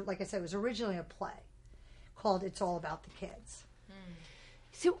 And it was, like I said, it was originally a play called It's All About the Kids.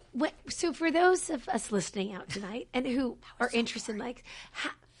 So for those of us listening out tonight and who are interested in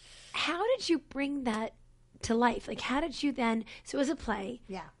how did you bring that to life? How did you then, so it was a play,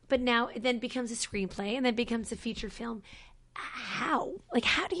 Yeah. but now it then becomes a screenplay and then becomes a feature film. How?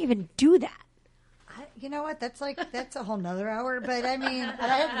 How do you even do that? You know what? That's a whole nother hour. But I mean, and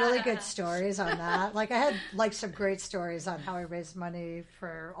I had really good stories on that. I had some great stories on how I raised money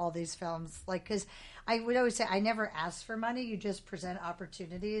for all these films. Because I would always say I never ask for money. You just present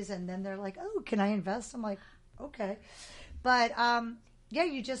opportunities, and then they're like, "Oh, can I invest?" I'm like, "Okay," but yeah,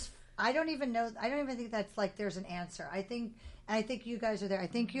 I don't even know. I don't even think that's there's an answer. I think you guys are there. I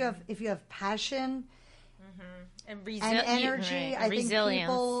think if you have passion. And energy. Right. I think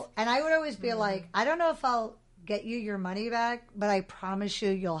people, and I would always be like, I don't know if I'll get you your money back, but I promise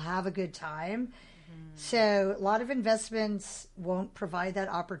you'll have a good time. So a lot of investments won't provide that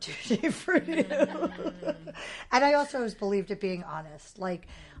opportunity for you. And I also always believed it being honest.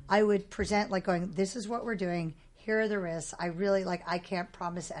 I would present going, this is what we're doing. Here are the risks. I really I can't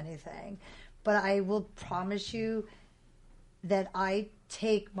promise anything, but I will promise you that I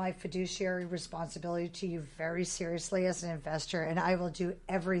take my fiduciary responsibility to you very seriously as an investor, and I will do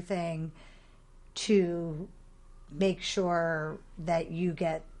everything to make sure that you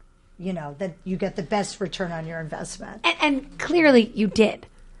get, the best return on your investment. And clearly you did.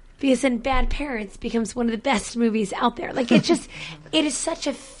 Because then Bad Parents becomes one of the best movies out there. It is such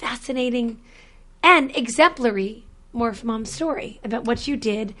a fascinating and exemplary Morph Mom story about what you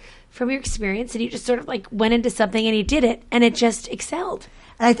did from your experience, and you just sort of went into something and you did it, and it just excelled.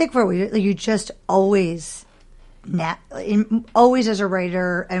 And I think you just always as a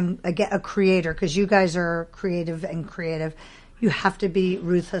writer and a creator, because you guys are creative, you have to be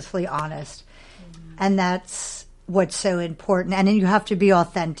ruthlessly honest, and that's what's so important. And then you have to be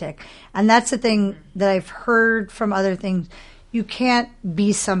authentic, and that's the thing that I've heard from other things. You can't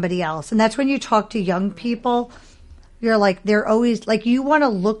be somebody else, and that's when you talk to young people. You're they're always you want to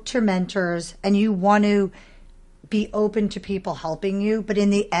look to mentors and you want to be open to people helping you, but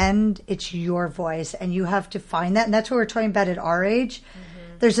in the end, it's your voice and you have to find that. And that's what we're talking about at our age.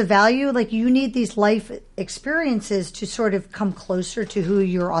 there's a value, like you need these life experiences to sort of come closer to who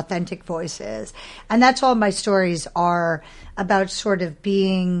your authentic voice is. And that's all my stories are about, sort of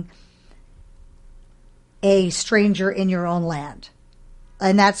being a stranger in your own land.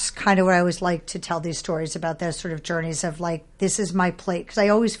 And that's kind of what I always like to tell these stories about, those sort of journeys of like, this is my place. Because I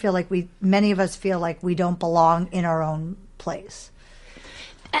always feel like many of us feel like we don't belong in our own place.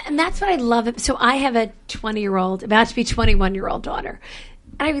 And that's what I love. So I have a 20-year-old, about to be 21-year-old daughter.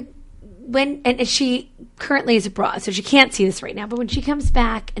 And and she currently is abroad, so she can't see this right now. But when she comes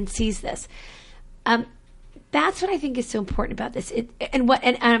back and sees this, that's what I think is so important about this. And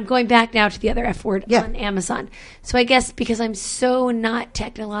I'm going back now to the other F word on Amazon. So I guess because I'm so not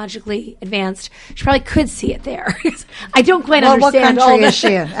technologically advanced, she probably could see it there. I don't quite understand. What country is she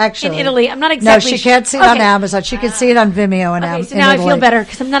in? Actually, in Italy. I'm not exactly. No, she can't see it on Amazon. She can see it on Vimeo and Amazon. So now I feel better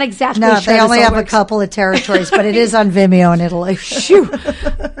because I'm not exactly. No, sure they only have works. a couple of territories, but it is on Vimeo in Italy. Shoo.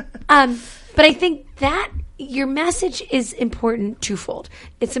 But I think that your message is important twofold.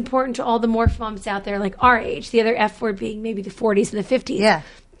 It's important to all the morph moms out there like our age, the other F word being maybe the 40s and the 50s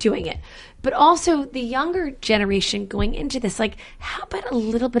doing it. But also the younger generation going into this, like, how about a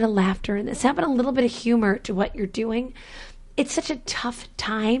little bit of laughter in this? How about a little bit of humor to what you're doing? It's such a tough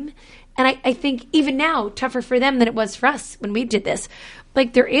time. And I think even now, tougher for them than it was for us when we did this.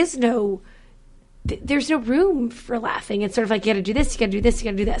 Like, there's no room for laughing. It's sort of like, you got to do this, you got to do this,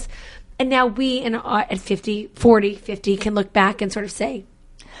 you got to do this. And now we at 50 can look back and sort of say,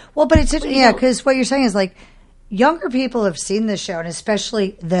 well, but it's, because what you're saying is like, younger people have seen this show, and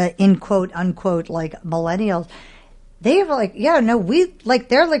especially the in quote unquote like millennials, they have like,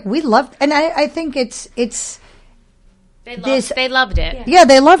 they're like, we love, and I think they loved it. Yeah,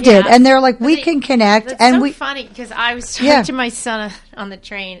 they loved it, and they're like, we can connect. That's and so funny because I was talking to my son on the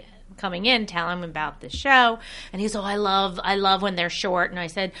train coming in, telling him about the show, and he goes, "Oh, I love when they're short." And I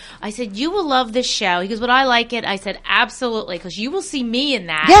said, "You will love this show." He goes, "Would I like it?" I said, "Absolutely, because you will see me in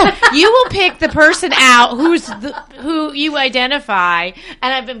that. Yeah. You will pick the person out who you identify."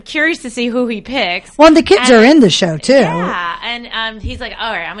 And I've been curious to see who he picks. Well, and the kids are in the show too. Yeah, and he's like,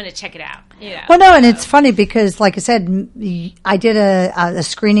 "All right, I'm going to check it out." Well, no, and it's funny because, like I said, I did a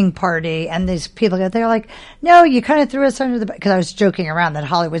screening party, and these people they're like, "No, you kind of threw us under the," because I was joking around that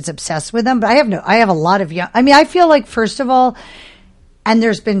Hollywood's obsessed with them, but I have a lot of young. I mean, I feel like, first of all, and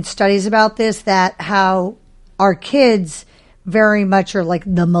there's been studies about this, that how our kids very much are like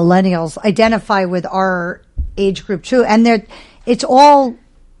the millennials identify with our age group too, and it's all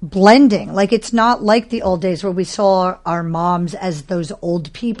blending. Like, it's not like the old days where we saw our moms as those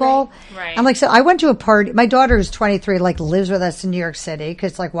old people. Right. And like, so I went to a party. My daughter who's 23, like, lives with us in New York City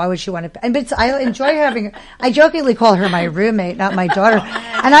because, like, why would she want to? But I enjoy having. I jokingly call her my roommate, not my daughter.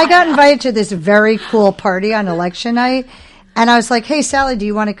 And I got invited to this very cool party on election night. And I was like, "Hey, Sally, do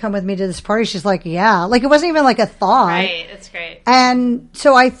you want to come with me to this party?" She's like, "Yeah." Like, it wasn't even like a thought. Right. That's great. And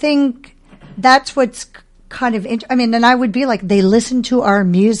so I think that's what's kind of, and I would be like, they listen to our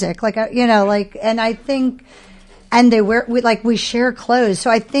music, like, and I think, and we share clothes.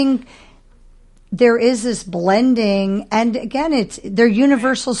 So I think there is this blending, and again, they're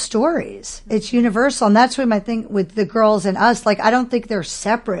universal stories. It's universal. And that's what I think with the girls and us, like, I don't think they're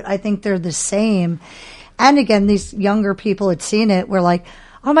separate. I think they're the same. And again, these younger people had seen it. We're like,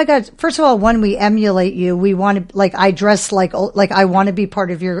 oh my God, first of all, when we emulate you, we want to, like, I dress like I want to be part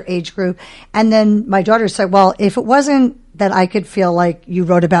of your age group. And then my daughter said, well, if it wasn't that I could feel like you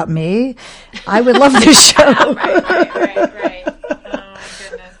wrote about me, I would love this show. Right. Oh my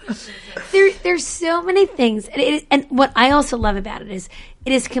goodness. There's so many things. And what I also love about it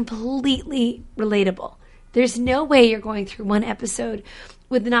is completely relatable. There's no way you're going through one episode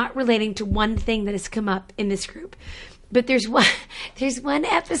with not relating to one thing that has come up in this group. But there's one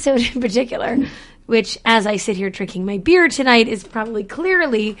episode in particular, which, as I sit here drinking my beer tonight, is probably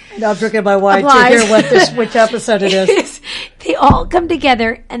clearly. No, I'm drinking my wine to hear which episode it is. They all come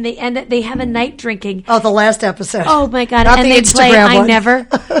together and they have a night drinking. Oh, the last episode. Oh my God! Not and the they Instagram play. one. I never.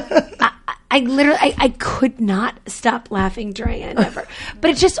 I literally, I could not stop laughing during it. Never.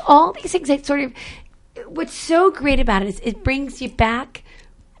 But it's just all these things that sort of. What's so great about it is it brings you back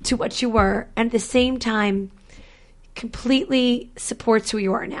to what you were, and at the same time, completely supports who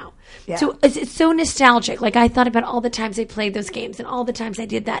you are now. Yeah. So it's so nostalgic. Like, I thought about all the times I played those games and all the times I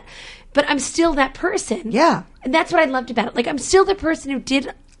did that. But I'm still that person. Yeah. And that's what I loved about it. Like, I'm still the person who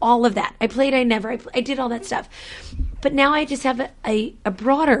did all of that. I played I Never. I did all that stuff. But now I just have a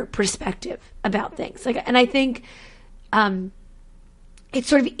broader perspective about things. Like, and I think it's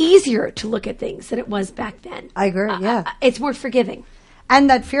sort of easier to look at things than it was back then. I agree, yeah. It's more forgiving. And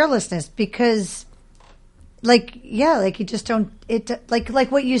that fearlessness, because like you just don't,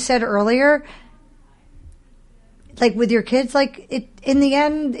 like what you said earlier, like with your kids, like it, in the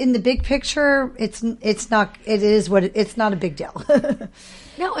end, in the big picture, it's not a big deal.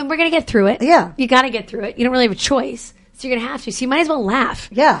 No, and we're going to get through it. Yeah. You got to get through it. You don't really have a choice. So you're going to have to. So you might as well laugh.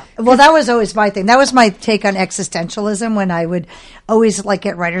 Yeah. Well, that was always my thing. That was my take on existentialism when I would always like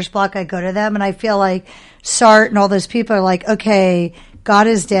get writer's block. I'd go to them and I feel like Sartre and all those people are like, okay, God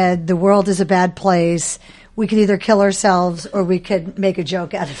is dead. The world is a bad place. We could either kill ourselves or we could make a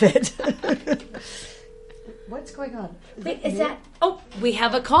joke out of it. What's going on? Wait, is that? Oh, we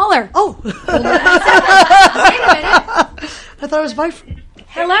have a caller. Oh. Wait a minute. I thought it was my friend.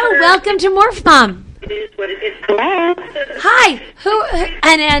 Hello, welcome to Morph Mom. Hello. Hi,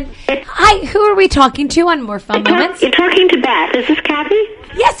 who are we talking to on Morph Mom Moments? You're talking to Beth. Is this Kathy?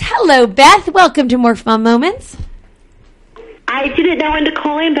 Yes, hello, Beth. Welcome to Morph Mom Moments. I didn't know when to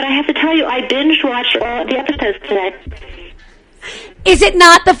call in, but I have to tell you, I binge watched all the episodes today. Is it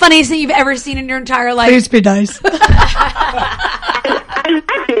not the funniest thing you've ever seen in your entire life? Please be nice. I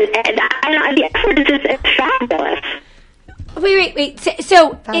loved it, and the effort is just fabulous. Wait.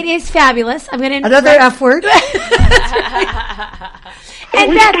 So it is fabulous. I'm going to Another F word. It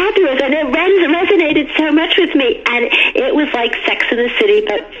was fabulous, and it resonated so much with me, and it was like Sex in the City,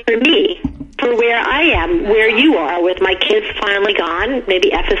 but for me, for where I am, where you are, with my kids finally gone.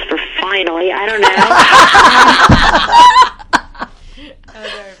 Maybe F is for finally. I don't know.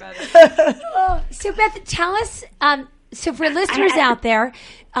 So Beth, tell us. So for listeners out there,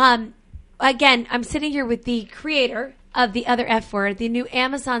 again, I'm sitting here with the creator of The Other F Word, the new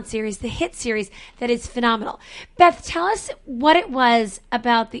Amazon series, the hit series that is phenomenal. Beth, tell us what it was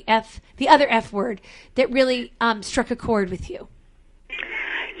about the Other F Word that really struck a chord with you.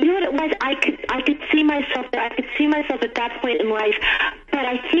 You know what it was? I could see myself there. I could see myself at that point in life. But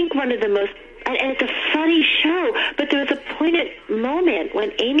I think one of the most, and it's a funny show, but there was a poignant moment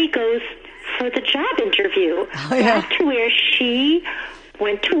when Amy goes for the job interview. Back to where she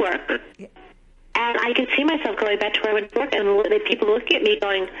went to work. And I could see myself going back to where I went to work, and the people looking at me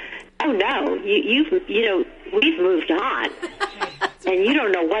going, "Oh no, we've moved on, and you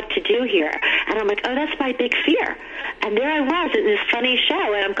don't know what to do here." And I'm like, "Oh, that's my big fear." And there I was in this funny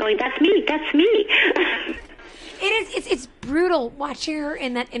show, and I'm going, "That's me, that's me." It's brutal watching her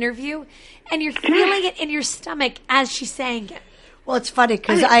in that interview, and you're feeling it in your stomach as she's saying it. Well, it's funny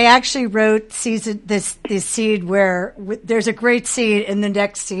because I actually wrote this scene where there's a great scene in the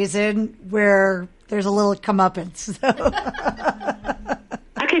next season where there's a little comeuppance. So.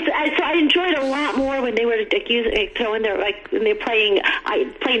 Okay, so I enjoyed a lot more when they were when they're playing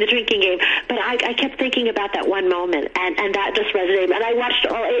the drinking game. But I kept thinking about that one moment, and that just resonated. And I watched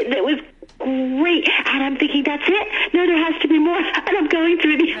it was great, and I'm thinking, that's it. No, there has to be more. And I'm going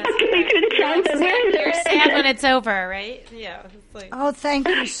through the challenge. You're sad when it's over, right? Yeah. It's like... Oh, thank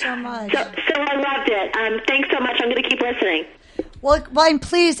you so much. So I loved it. Thanks so much. I'm going to keep listening. Well, I'm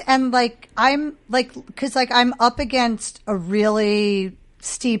pleased, and I'm up against a really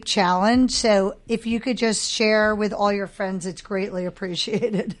steep challenge. So if you could just share with all your friends, it's greatly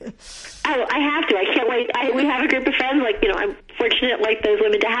appreciated. Oh, I have to. I can't wait. We have a group of friends. I'm fortunate, like those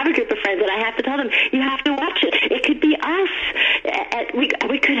women, to have a group of friends, and I have to tell them, you have to watch it. It could be us. We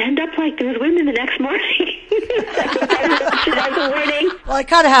could end up like those women the next morning. That's a warning. Well, it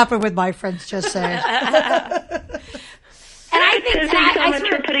kind of happened with my friends, just saying. And I think thanks so much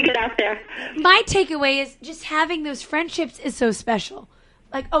for putting it out there. My takeaway is just having those friendships is so special.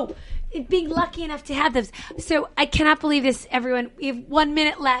 Being lucky enough to have those. So I cannot believe this, everyone. We have 1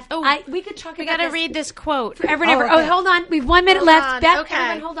 minute left. We could talk about this. We got to read this quote. Forever and ever. Okay. Oh, hold on. We have 1 minute left. Beth, okay.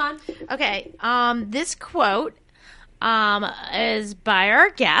 everyone, hold on. Okay. This quote is by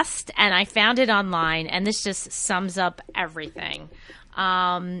our guest, and I found it online, and this just sums up everything.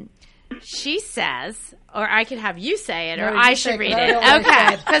 She says, or I could have you say it, or I should read it.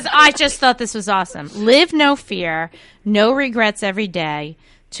 Okay, because I just thought this was awesome. Live no fear, no regrets every day.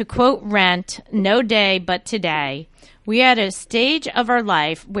 To quote Rent, no day but today. We are at a stage of our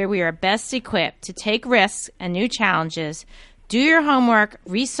life where we are best equipped to take risks and new challenges. Do your homework,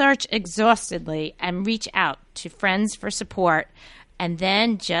 research exhaustively, and reach out to friends for support, and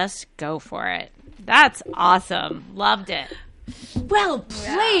then just go for it. That's awesome. Loved it. Well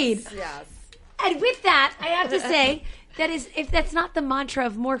played. Yes. And with that, I have to say, if that's not the mantra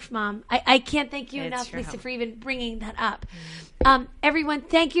of Morph Mom, I can't thank you enough, Lisa, for even bringing that up. Everyone,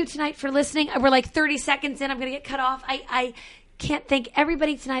 thank you tonight for listening. We're like 30 seconds in. I'm going to get cut off. I can't thank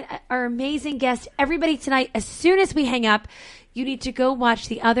everybody tonight, our amazing guests. Everybody tonight, as soon as we hang up, you need to go watch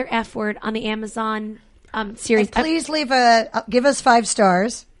The Other F Word on the Amazon series. And please give us 5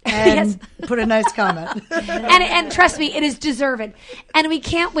 stars. and put a nice comment. and trust me, it is deserved. And we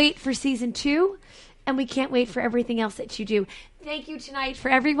can't wait for season 2, and we can't wait for everything else that you do. Thank you tonight for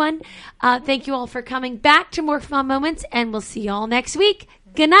everyone. Thank you all for coming back to Morph Mom Moments, and we'll see you all next week.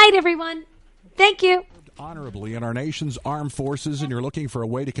 Good night, everyone. Thank you. Honorably in our nation's armed forces, and you're looking for a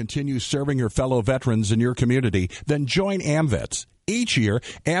way to continue serving your fellow veterans in your community, then join AMVETS. Each year,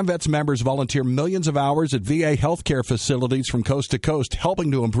 AMVETS members volunteer millions of hours at VA healthcare facilities from coast to coast,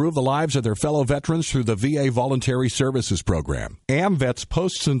 helping to improve the lives of their fellow veterans through the VA Voluntary Services Program. AMVETS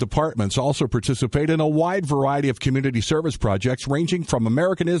posts and departments also participate in a wide variety of community service projects, ranging from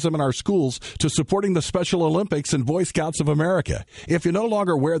Americanism in our schools to supporting the Special Olympics and Boy Scouts of America. If you no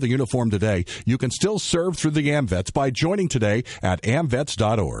longer wear the uniform today, you can still serve through the AMVETS by joining today at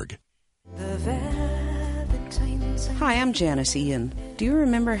amvets.org. Hi, I'm Janice Ian. Do you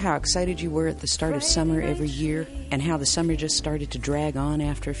remember how excited you were at the start of summer every year, and how the summer just started to drag on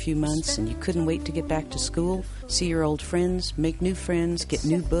after a few months and you couldn't wait to get back to school, see your old friends, make new friends, get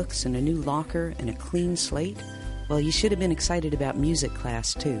new books and a new locker and a clean slate? Well, you should have been excited about music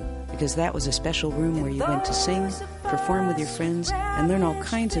class, too, because that was a special room where you went to sing, perform with your friends, and learn all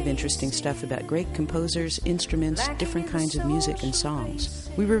kinds of interesting stuff about great composers, instruments, different kinds of music and songs.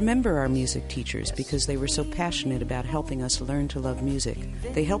 We remember our music teachers because they were so passionate about helping us learn to love music.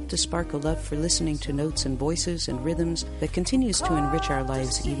 They helped to spark a love for listening to notes and voices and rhythms that continues to enrich our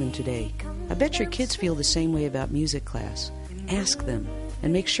lives even today. I bet your kids feel the same way about music class. Ask them,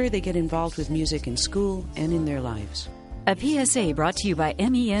 and make sure they get involved with music in school and in their lives. A PSA brought to you by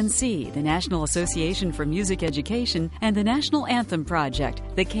MENC, the National Association for Music Education, and the National Anthem Project,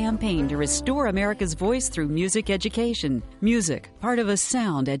 the campaign to restore America's voice through music education. Music, part of a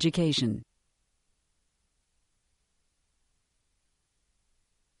sound education.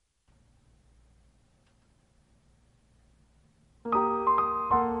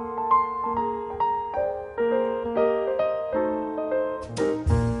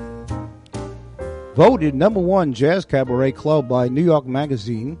 Voted #1 jazz cabaret club by New York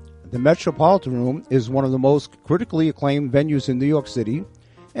Magazine, the Metropolitan Room is one of the most critically acclaimed venues in New York City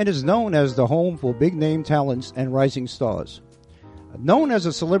and is known as the home for big-name talents and rising stars. Known as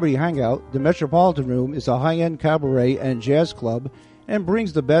a celebrity hangout, the Metropolitan Room is a high-end cabaret and jazz club and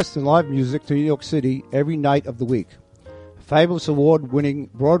brings the best in live music to New York City every night of the week. Fabulous award-winning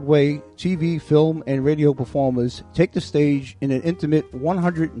Broadway, TV, film, and radio performers take the stage in an intimate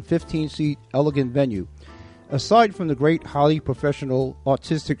 115-seat elegant venue. Aside from the great, highly professional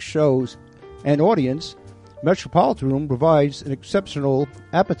artistic shows and audience, Metropolitan Room provides an exceptional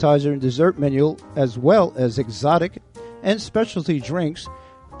appetizer and dessert menu as well as exotic and specialty drinks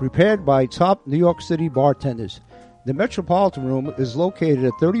prepared by top New York City bartenders. The Metropolitan Room is located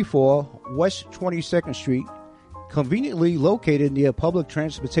at 34 West 22nd Street, conveniently located near public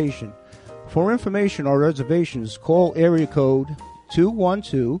transportation. For information or reservations, call area code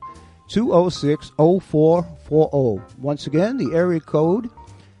 212-206-0440. Once again, the area code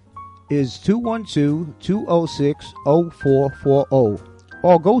is 212-206-0440.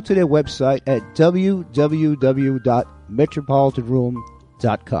 Or go to their website at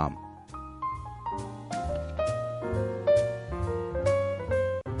www.metropolitanroom.com.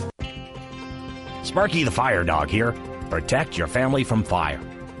 Sparky the Fire Dog here. Protect your family from fire.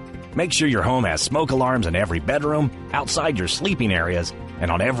 Make sure your home has smoke alarms in every bedroom, outside your sleeping areas, and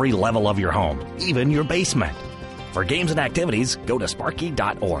on every level of your home, even your basement. For games and activities, go to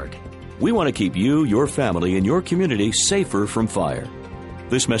sparky.org. We want to keep you, your family, and your community safer from fire.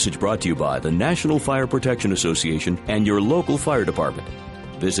 This message brought to you by the National Fire Protection Association and your local fire department.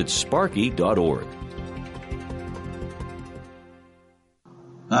 Visit sparky.org.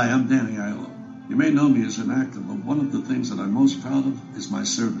 Hi, I'm Danny Aiello. You may know me as an actor, but one of the things that I'm most proud of is my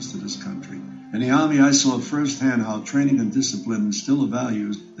service to this country. In the Army, I saw firsthand how training and discipline instill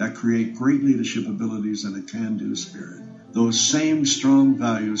values that create great leadership abilities and a can-do spirit. Those same strong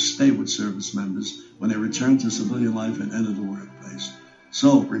values stay with service members when they return to civilian life and enter the workplace.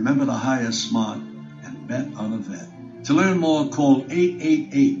 So, remember to hire smart and bet on a vet. To learn more, call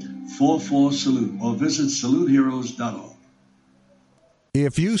 888-44-SALUTE or visit saluteheroes.org.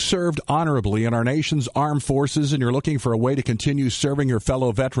 If you served honorably in our nation's armed forces and you're looking for a way to continue serving your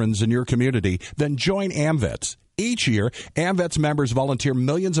fellow veterans in your community, then join AMVETS. Each year, AMVETS members volunteer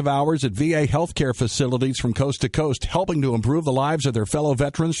millions of hours at VA healthcare facilities from coast to coast, helping to improve the lives of their fellow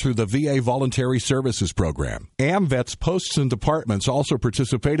veterans through the VA Voluntary Services Program. AMVETS posts and departments also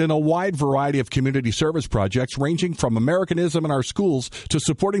participate in a wide variety of community service projects, ranging from Americanism in our schools to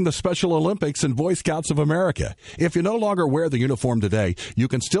supporting the Special Olympics and Boy Scouts of America. If you no longer wear the uniform today, you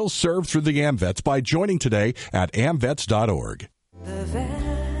can still serve through the AMVETS by joining today at amvets.org.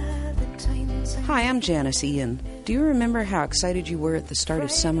 Hi, I'm Janice Ian. Do you remember how excited you were at the start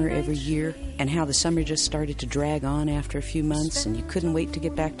of summer every year, and how the summer just started to drag on after a few months and you couldn't wait to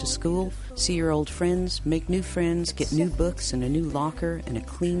get back to school, see your old friends, make new friends, get new books and a new locker and a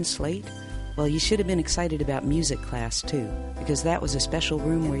clean slate? Well, you should have been excited about music class, too, because that was a special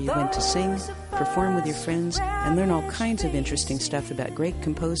room where you went to sing, perform with your friends, and learn all kinds of interesting stuff about great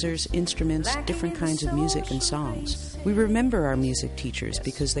composers, instruments, different kinds of music and songs. We remember our music teachers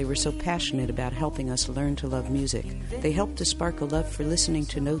because they were so passionate about helping us learn to love music. They helped to spark a love for listening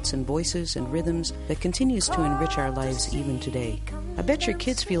to notes and voices and rhythms that continues to enrich our lives even today. I bet your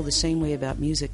kids feel the same way about music